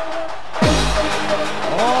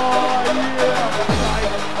 Oh yeah!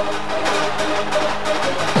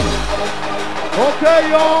 Okay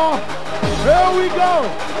y'all! Here we go!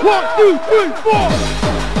 1, 2, 3, 4!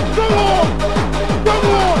 Come on! Come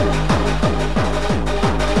on!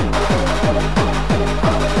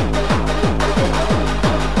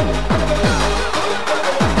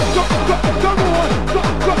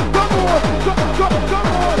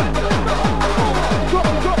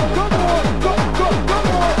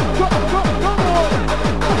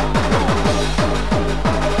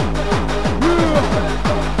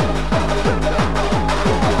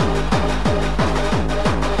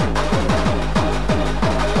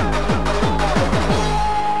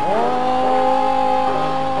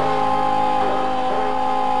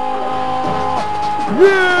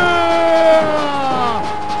 Yeah!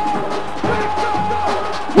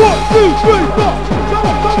 1, 2, 3, 4. Come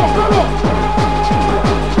on, come on, come on.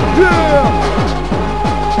 Yeah!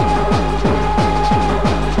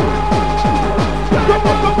 Come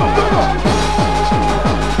on, come on, come on.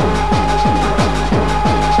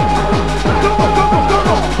 Come on, come on, come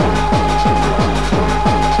on.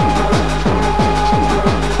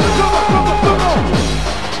 Come on, come on, come on.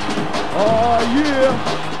 Oh yeah.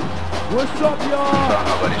 What's up, y'all?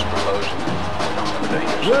 Nobody's proposing. A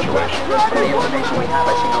dangerous We're situation. back. From the information we have,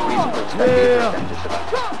 I see no reason to expect the extent is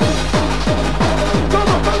about. Come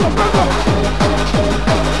on, come on, come on.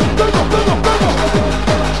 Come on, come on, come on. Come on, come on, come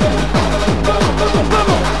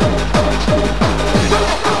on.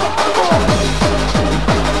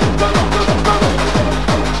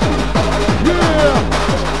 Yeah.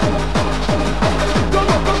 Come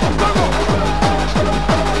on, come on, come on.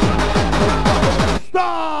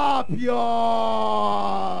 Stop,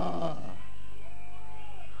 y'all.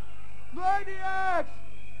 Maniacs.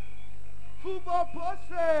 Football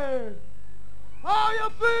pussy. How you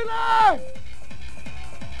feeling?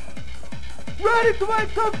 Ready to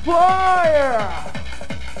make some fire?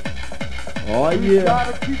 Oh yeah.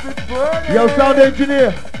 Gotta keep it burning. Yo, sound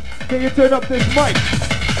engineer, can you turn up this mic?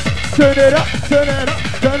 Turn it up, turn it up,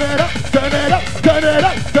 turn it up, turn it up, turn it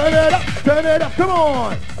up, turn it up, turn it up. Come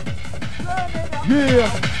on. Yeah,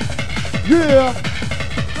 yeah.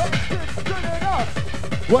 Turn it up.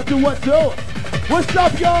 What do? What's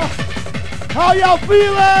up, y'all? How y'all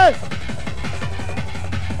feeling?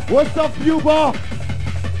 What's up, Cuba?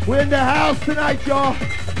 We're in the house tonight, y'all.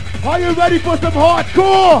 Are you ready for some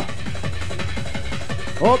hardcore?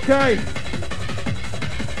 Okay.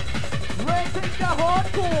 Let's take the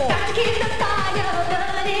hardcore. Got to keep the fire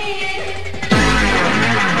burning.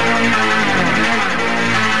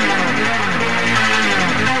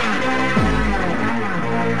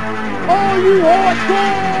 Are you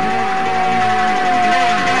hardcore?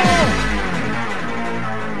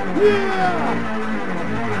 Yeah.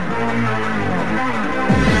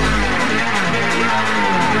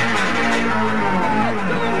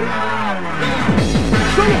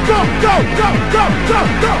 Go, go, go, go, go, go,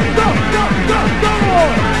 go, go, go, go, go!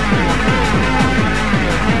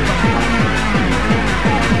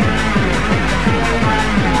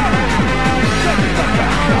 This is the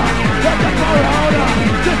founder!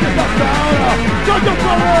 This is the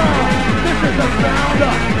founder! This is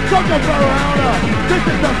the founder! This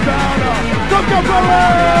is the founder! This is the founder!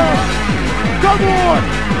 Come on!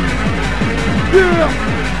 Yeah!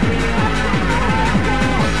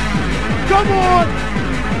 Come on!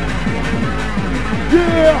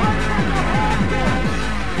 Yeah!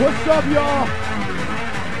 What's up, y'all?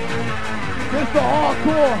 This the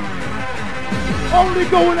hardcore. Only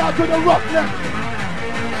going out to the roughnecks.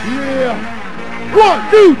 Yeah!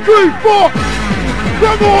 1, 2, 3, 4!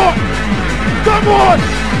 Come on! Come on!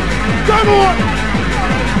 Come on!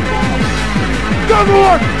 Come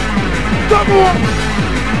on! Come on!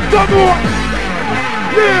 Come on!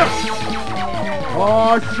 Yeah!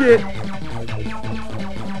 Oh shit!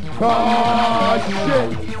 Oh shit!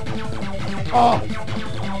 Oh!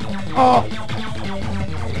 Oh!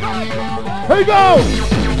 Here you go!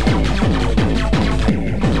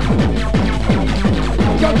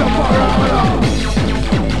 Got the fire out!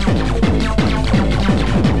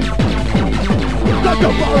 Got the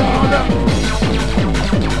fire out!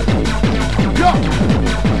 Yeah!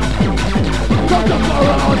 Got the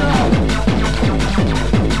fire out!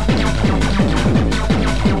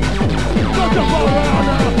 Got the fire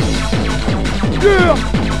out! Yeah!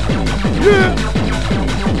 Yeah!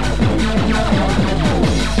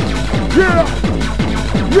 Yeah!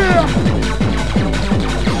 Yeah!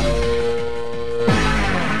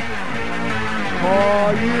 Oh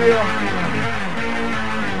yeah!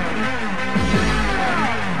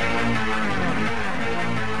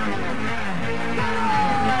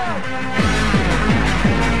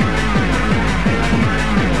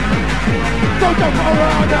 Don't jump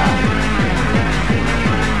around now!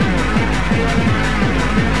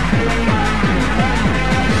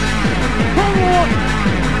 Come on!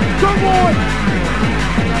 Come on!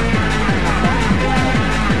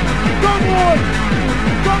 Come on!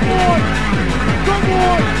 Come on! Come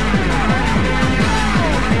on!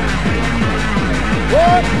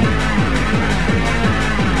 What?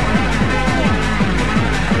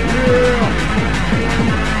 Yeah!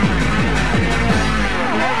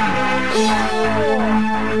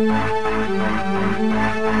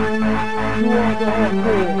 You are the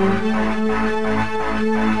hardcore.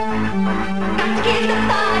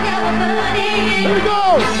 Here we go!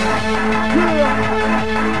 Yeah!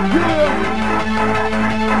 Yeah!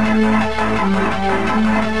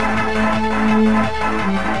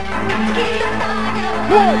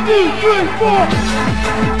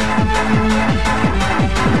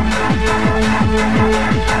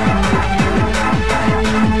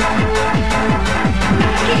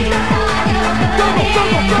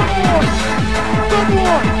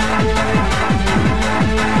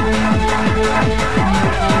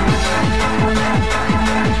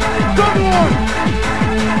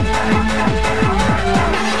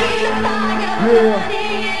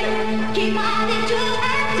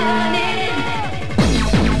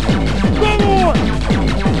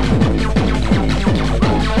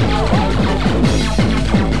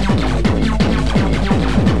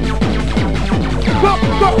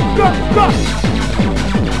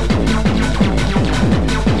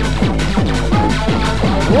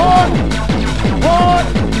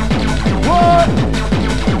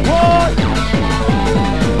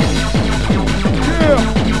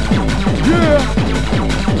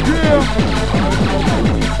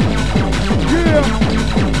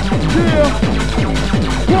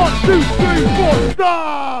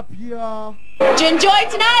 Stop, yeah. Did you enjoy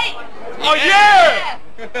tonight? Oh yeah!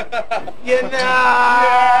 You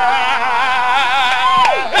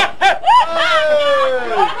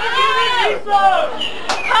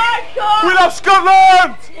Hardcore! We love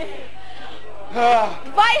Scotland!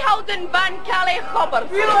 Wij houden van Calais Gobbers.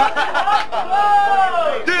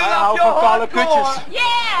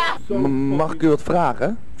 Yeah! Mag ik u wat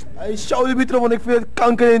vragen? Hey, show de micro, want ik vind het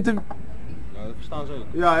kanker in te... Dat verstaan ze ook.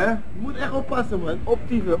 Ja, hè? Je moet echt oppassen, man.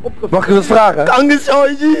 Optieven, opgevallen. Mag ik u wat vragen? Kanker zo,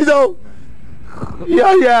 zo.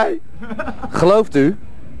 Ja, jij. Gelooft u?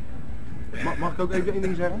 Mag ik ook even één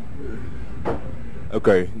ding zeggen?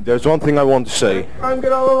 Okay, there's one thing I want to say.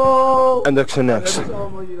 Kanker allemaal. And that's the next. Dat is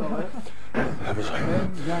allemaal hier al, hè?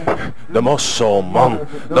 De Mosselman,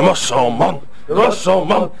 de Mosselman, de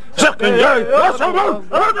Mosselman. Zeg jij, de Mosselman.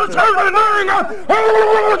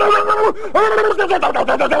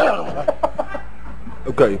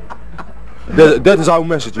 Okay, that is our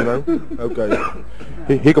message, you know. Okay,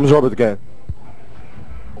 here comes Robert again.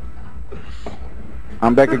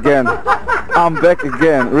 I'm back again. I'm back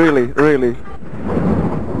again. Really, really.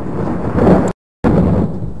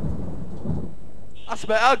 That's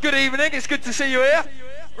better. Good evening. It's good to see you here.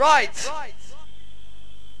 Right.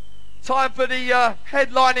 Time for the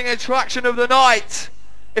headlining attraction of the night.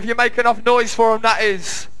 If you make enough noise for them, that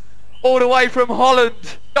is. All the way from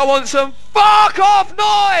Holland. I want some fuck off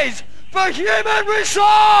noise for Human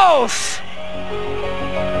Resource.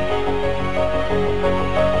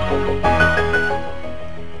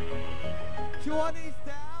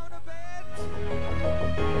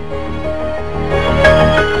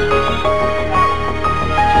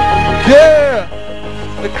 Yeah!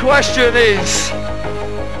 The question is,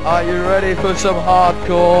 are you ready for some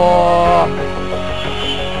hardcore?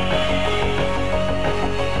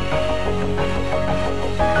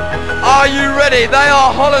 Are you ready? They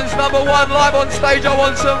are Holland's #1 live on stage. I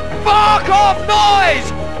want some fuck off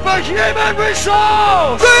noise for Human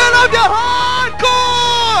Resource! Do you love your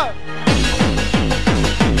hardcore?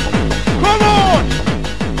 Come on!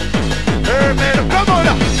 Hey man, come on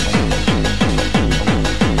now!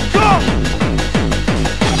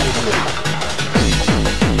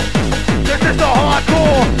 This is the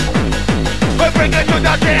hardcore. We bring it to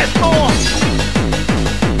the dance floor.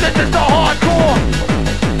 This is the hardcore.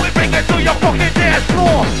 We bring it to your fucking dance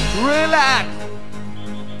floor. Relax.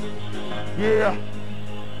 Yeah.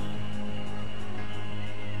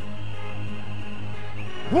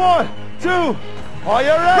 1, 2, are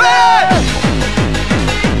you ready?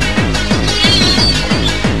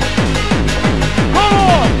 Come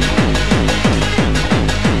on.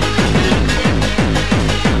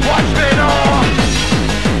 Watch me now.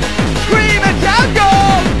 Scream and tango.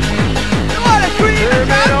 You wanna scream and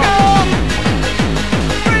tango?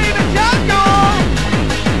 Scream and tango.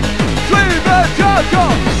 Scream and tango.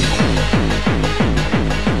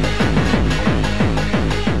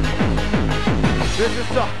 This is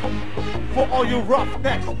for all you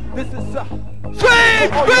roughnecks. This is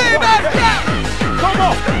Scream and tango. Come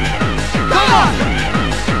on. Come on.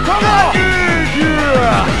 Come on.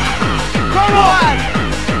 Yeah. Come on.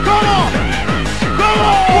 Come on. Come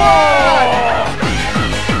on. Whoa.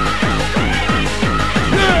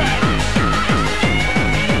 Yeah.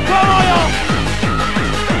 Come on, y'all.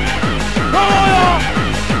 Come on, y'all.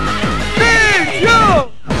 Need you.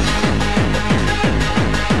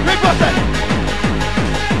 Big Buster.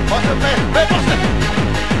 Buster, man. Big Buster.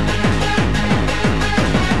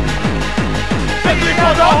 Simply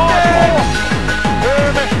for the hardcore. Hear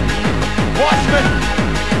me. Watch me.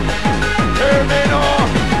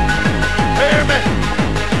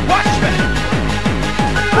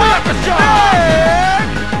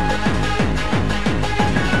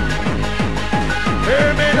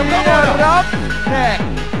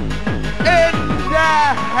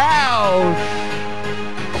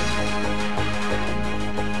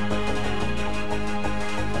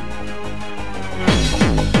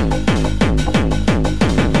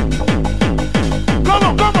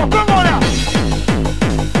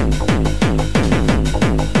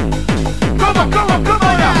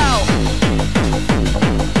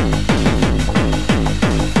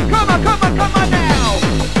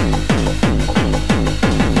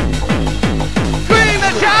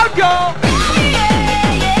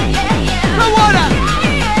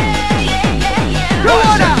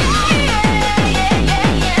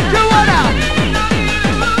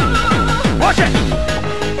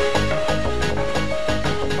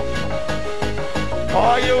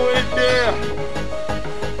 in there?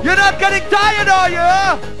 You're not getting tired, are you?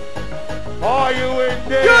 Are you in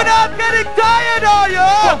there? You're not getting tired, are you?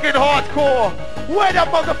 Fucking hardcore. Where the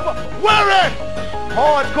motherfucker? Wear it!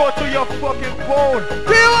 Hardcore to your fucking bone.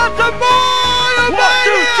 Do you want some more? 1,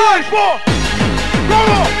 2, 3, 4. Come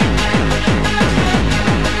on!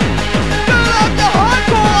 Fill up the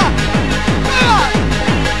hardcore! Come on!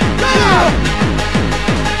 Come on!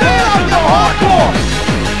 Fill up the hardcore!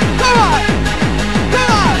 Come on!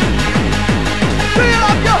 Come on! Fill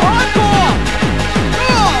up your hardcore!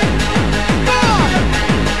 Come on! Come on!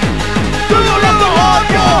 Fill up the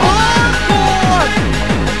hardcore!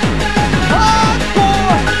 Hardcore!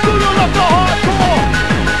 Hardcore! Fill up the hardcore!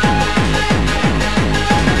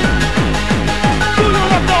 Fill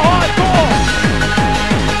up the hardcore!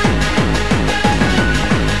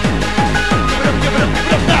 Give it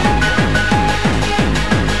up now!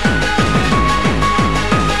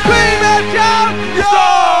 Scream and shout, yo!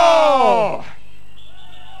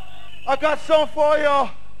 I got some for you.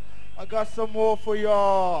 I got some more for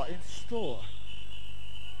y'all in store.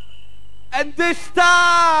 And this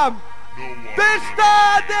time there's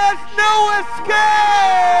no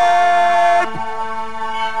escape.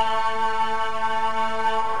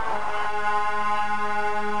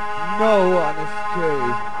 No one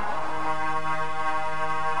escape.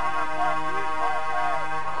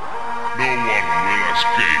 No one will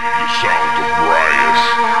escape the sound of riots.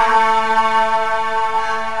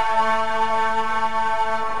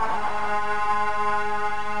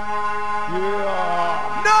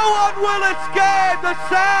 No one will escape the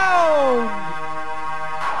sound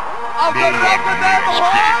of the Rotterdam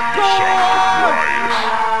hardcore.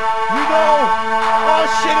 You know, all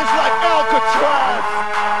shit is like Alcatraz.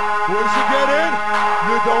 Once you get in,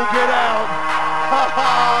 you don't get out. Ha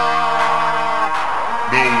ha.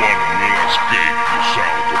 No one will escape the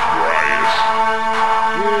sound of riots.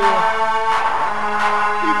 Yeah.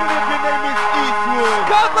 Even if your name is Eastwood.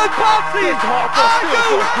 Scotland Posse! It's hardcore still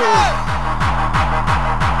so good.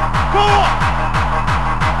 Come on!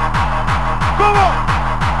 Come on!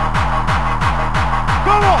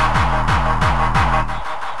 Come on!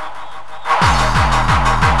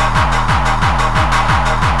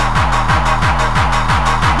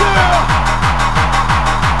 Yeah!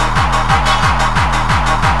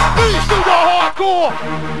 Please do the hardcore!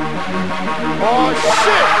 Oh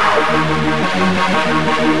shit!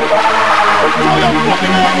 Throw your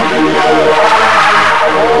fucking hands up in the air!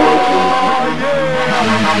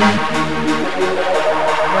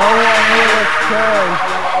 Oh yeah! No one will escape.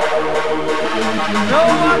 No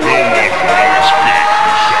one will escape. No one will escape.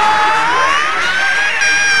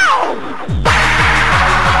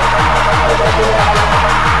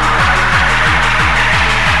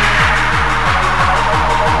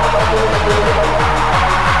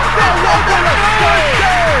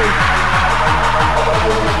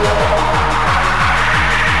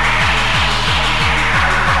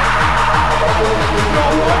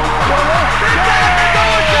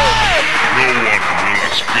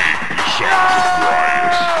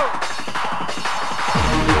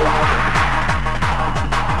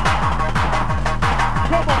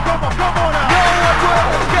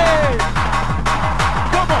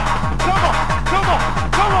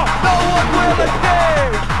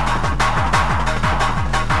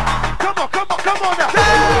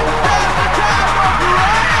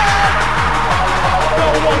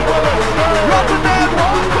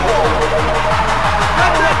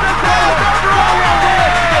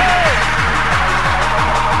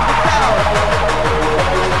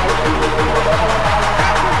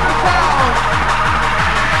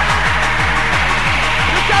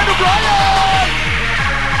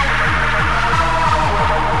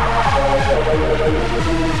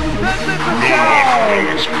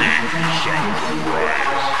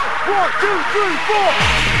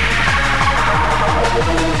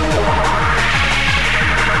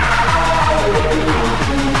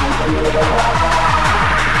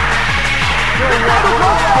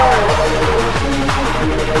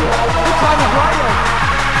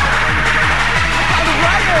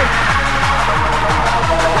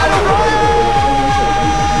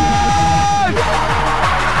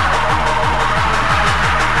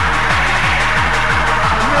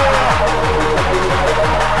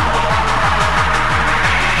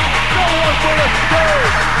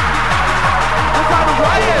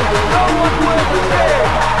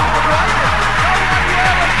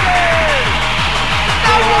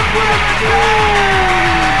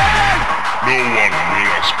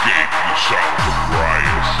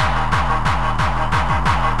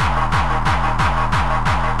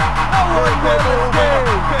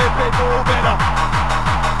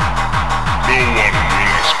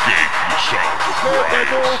 What's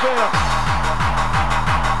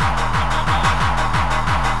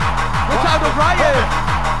out of Ryan?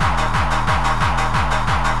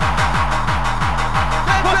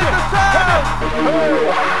 This is the sound!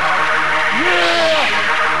 Yeah!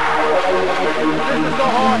 This is the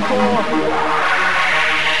hardcore.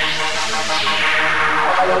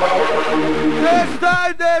 This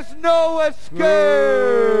time there's no escape!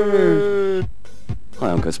 Hi,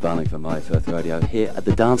 I'm Chris Barney from My Firth Radio here at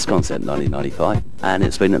the Dance Concert 1995, and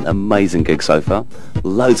it's been an amazing gig so far.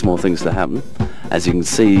 Loads more things to happen. As you can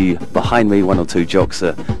see behind me, one or two jocks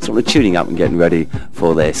are sort of tuning up and getting ready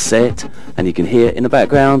for their set, and you can hear in the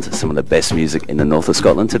background some of the best music in the north of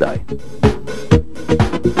Scotland today.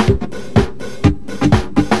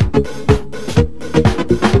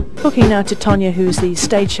 Talking now to Tonya, who's the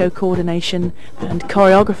stage show coordination and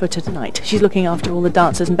choreographer to tonight. She's looking after all the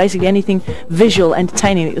dancers and basically anything visual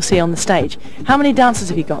entertaining that you'll see on the stage. How many dancers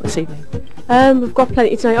have you got this evening? We've got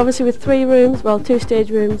plenty tonight. Obviously with 3 rooms, well 2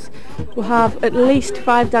 stage rooms, we'll have at least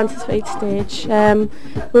 5 dancers for each stage.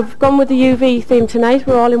 We've gone with the UV theme tonight.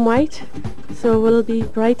 We're all in white, so we'll be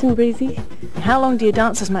bright and breezy. How long do your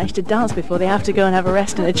dancers manage to dance before they have to go and have a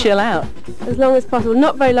rest and a chill out? As long as possible.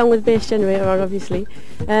 Not very long with bass generator on, obviously.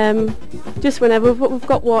 Just whenever. We've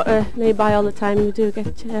got water nearby all the time. We do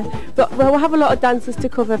get, but we'll have a lot of dancers to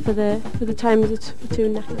cover for the times that we're too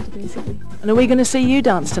knackered, basically. And are we going to see you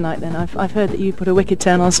dance tonight then? I've heard that you put a wicked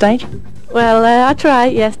turn on stage. Well, I try.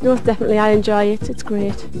 Yes, most definitely. I enjoy it. It's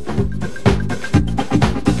great.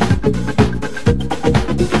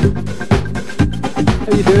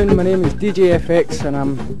 How you doing? My name is DJ FX and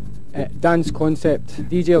I'm at Dance Concept.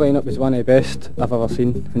 DJ lineup is one of the best I've ever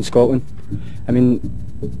seen in Scotland. I mean,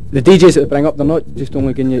 the DJs that they bring up, they're not just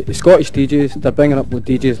only giving you the Scottish DJs, they're bringing up with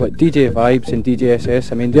DJs like DJ Vibes and DJ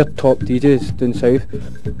SS. I mean, they're top DJs down south.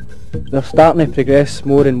 They're starting to progress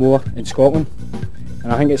more and more in Scotland,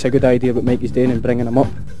 and I think it's a good idea what Mikey's doing and bringing them up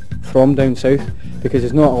from down south, because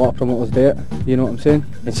there's not a lot of promoters there, you know what I'm saying?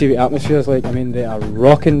 And see what the atmosphere's like. I mean, they are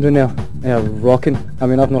rocking down there. They are rocking. I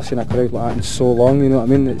mean, I've not seen a crowd like that in so long, you know what I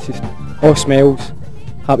mean? It's just all smiles,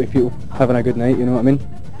 happy people having a good night, you know what I mean?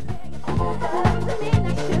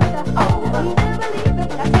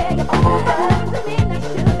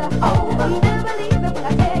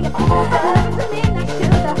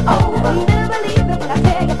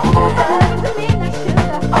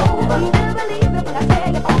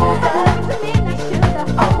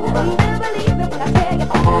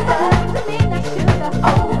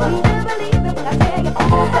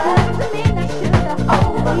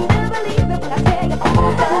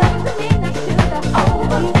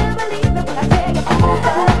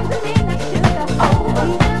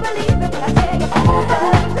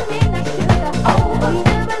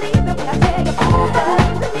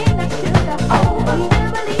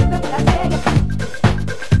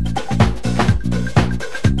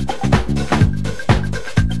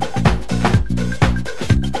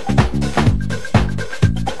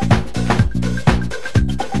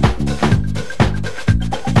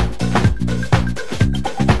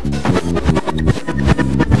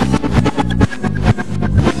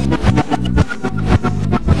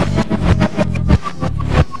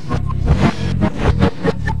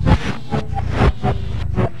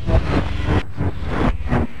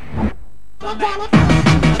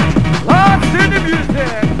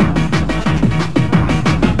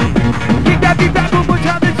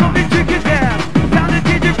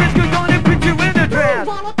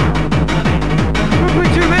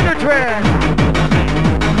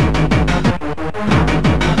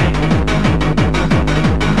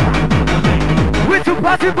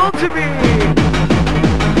 Impossible to me.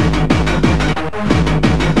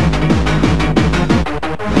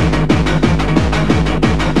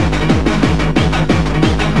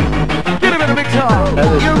 Get him in the mix hall.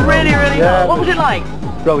 You're really hot. What was it like?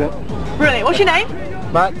 Brilliant. Brilliant. What's your name?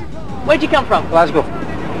 Matt. Where'd you come from? Glasgow.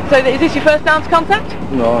 So is this your first dance concept?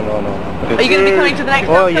 No. Are you going to be coming to the next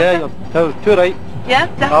Oh dance yeah, concept? you're too right. Yeah,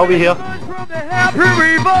 definitely. I'll be here. Happy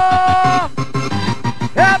Revo,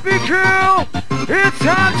 happy crew, it's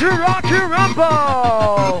time to rock your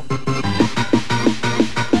rumble.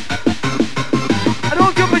 I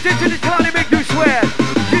don't jump into the town and make you sweat.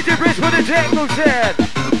 DJ Brisk with the techno set.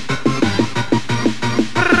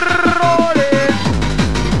 Roll it.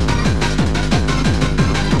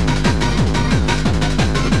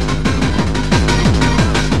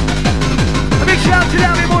 A big shout to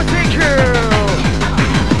Larry Moore, thank you.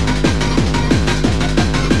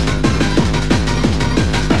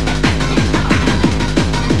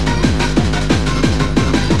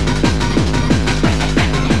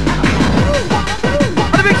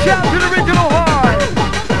 Shout to the original heart.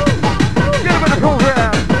 Get him in the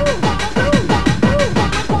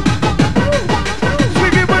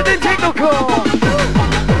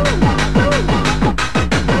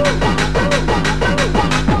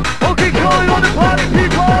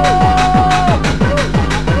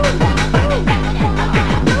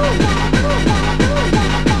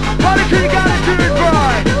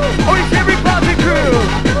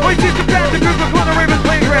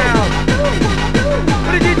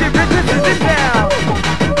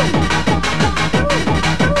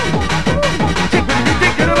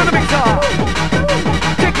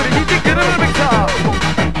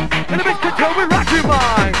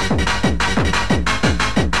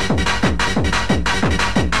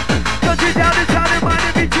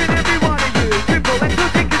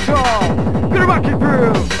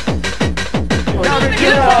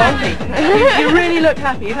You look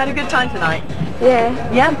happy. You've had a good time tonight.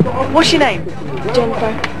 Yeah. Yeah? What's your name?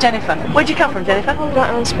 Jennifer. Jennifer. Where'd you come from, Jennifer?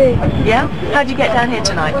 Right on Spain. Yeah? How'd you get down here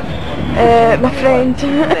tonight? My friend.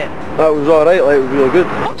 That was alright, like, it was really good.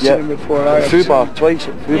 Yeah, food bar, twice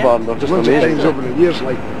at food bar, and they're just amazing. Over the years,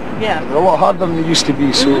 like, yeah. they're a lot harder than they used to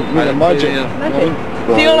be, so you can imagine. Okay.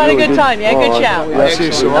 So you all had a good time, yeah? Good shout. That's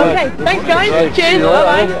it, so okay, thanks guys. Cheers,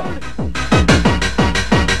 bye-bye.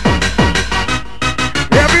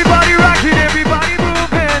 Everybody rocking, everybody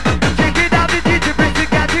moving. Take it out the teacher, bitch, you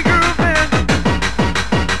got you grooving.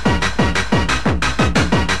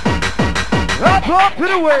 Up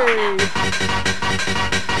and away.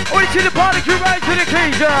 Oi to the party crew, right to the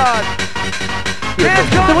occasion.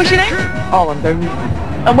 So what's your name? Alan down.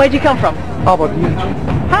 And where'd you come from? Aberdeen.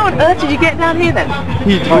 How on earth did you get down here then?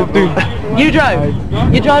 He drove down. You drove?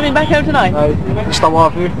 You're driving back home tonight? Just a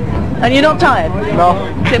laugh here. And you're not tired? No.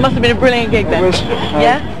 So it must have been a brilliant gig then? It was.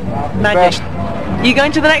 Yeah? Magic. You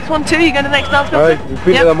going to the next one too? You going to the next dance concert? We've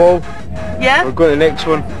been to them all. Yeah? We'll go to the next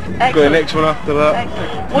one. We'll go to the next one after that.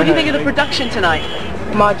 Excellent. What do you think of the production tonight?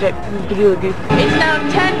 Magic. Really good. It's now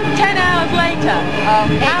 10 hours later.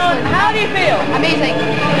 How do you feel? Amazing.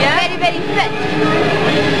 Yeah? Very, very fit.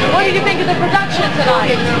 What did you think of the production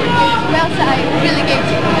tonight? Well set out, really good.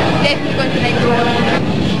 Definitely going to the next one.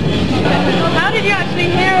 How did you actually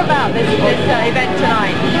hear about this event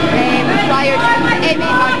tonight? Flyers from Emmy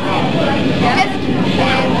and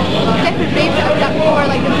different raves that I've done before,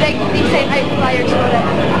 like the big, they sent out flyers for it,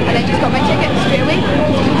 and I just got my ticket straight away.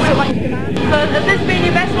 So much demand. So has this been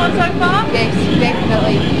your best one so far? Yes,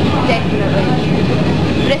 definitely, definitely.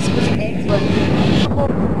 This was excellent.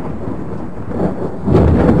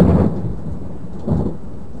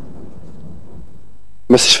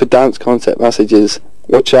 Message for dance concept messages.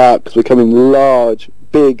 Watch out, because we're coming large,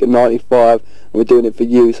 big at 95, and we're doing it for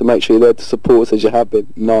you, so make sure you're there to support us as you have been.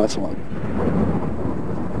 Nice one.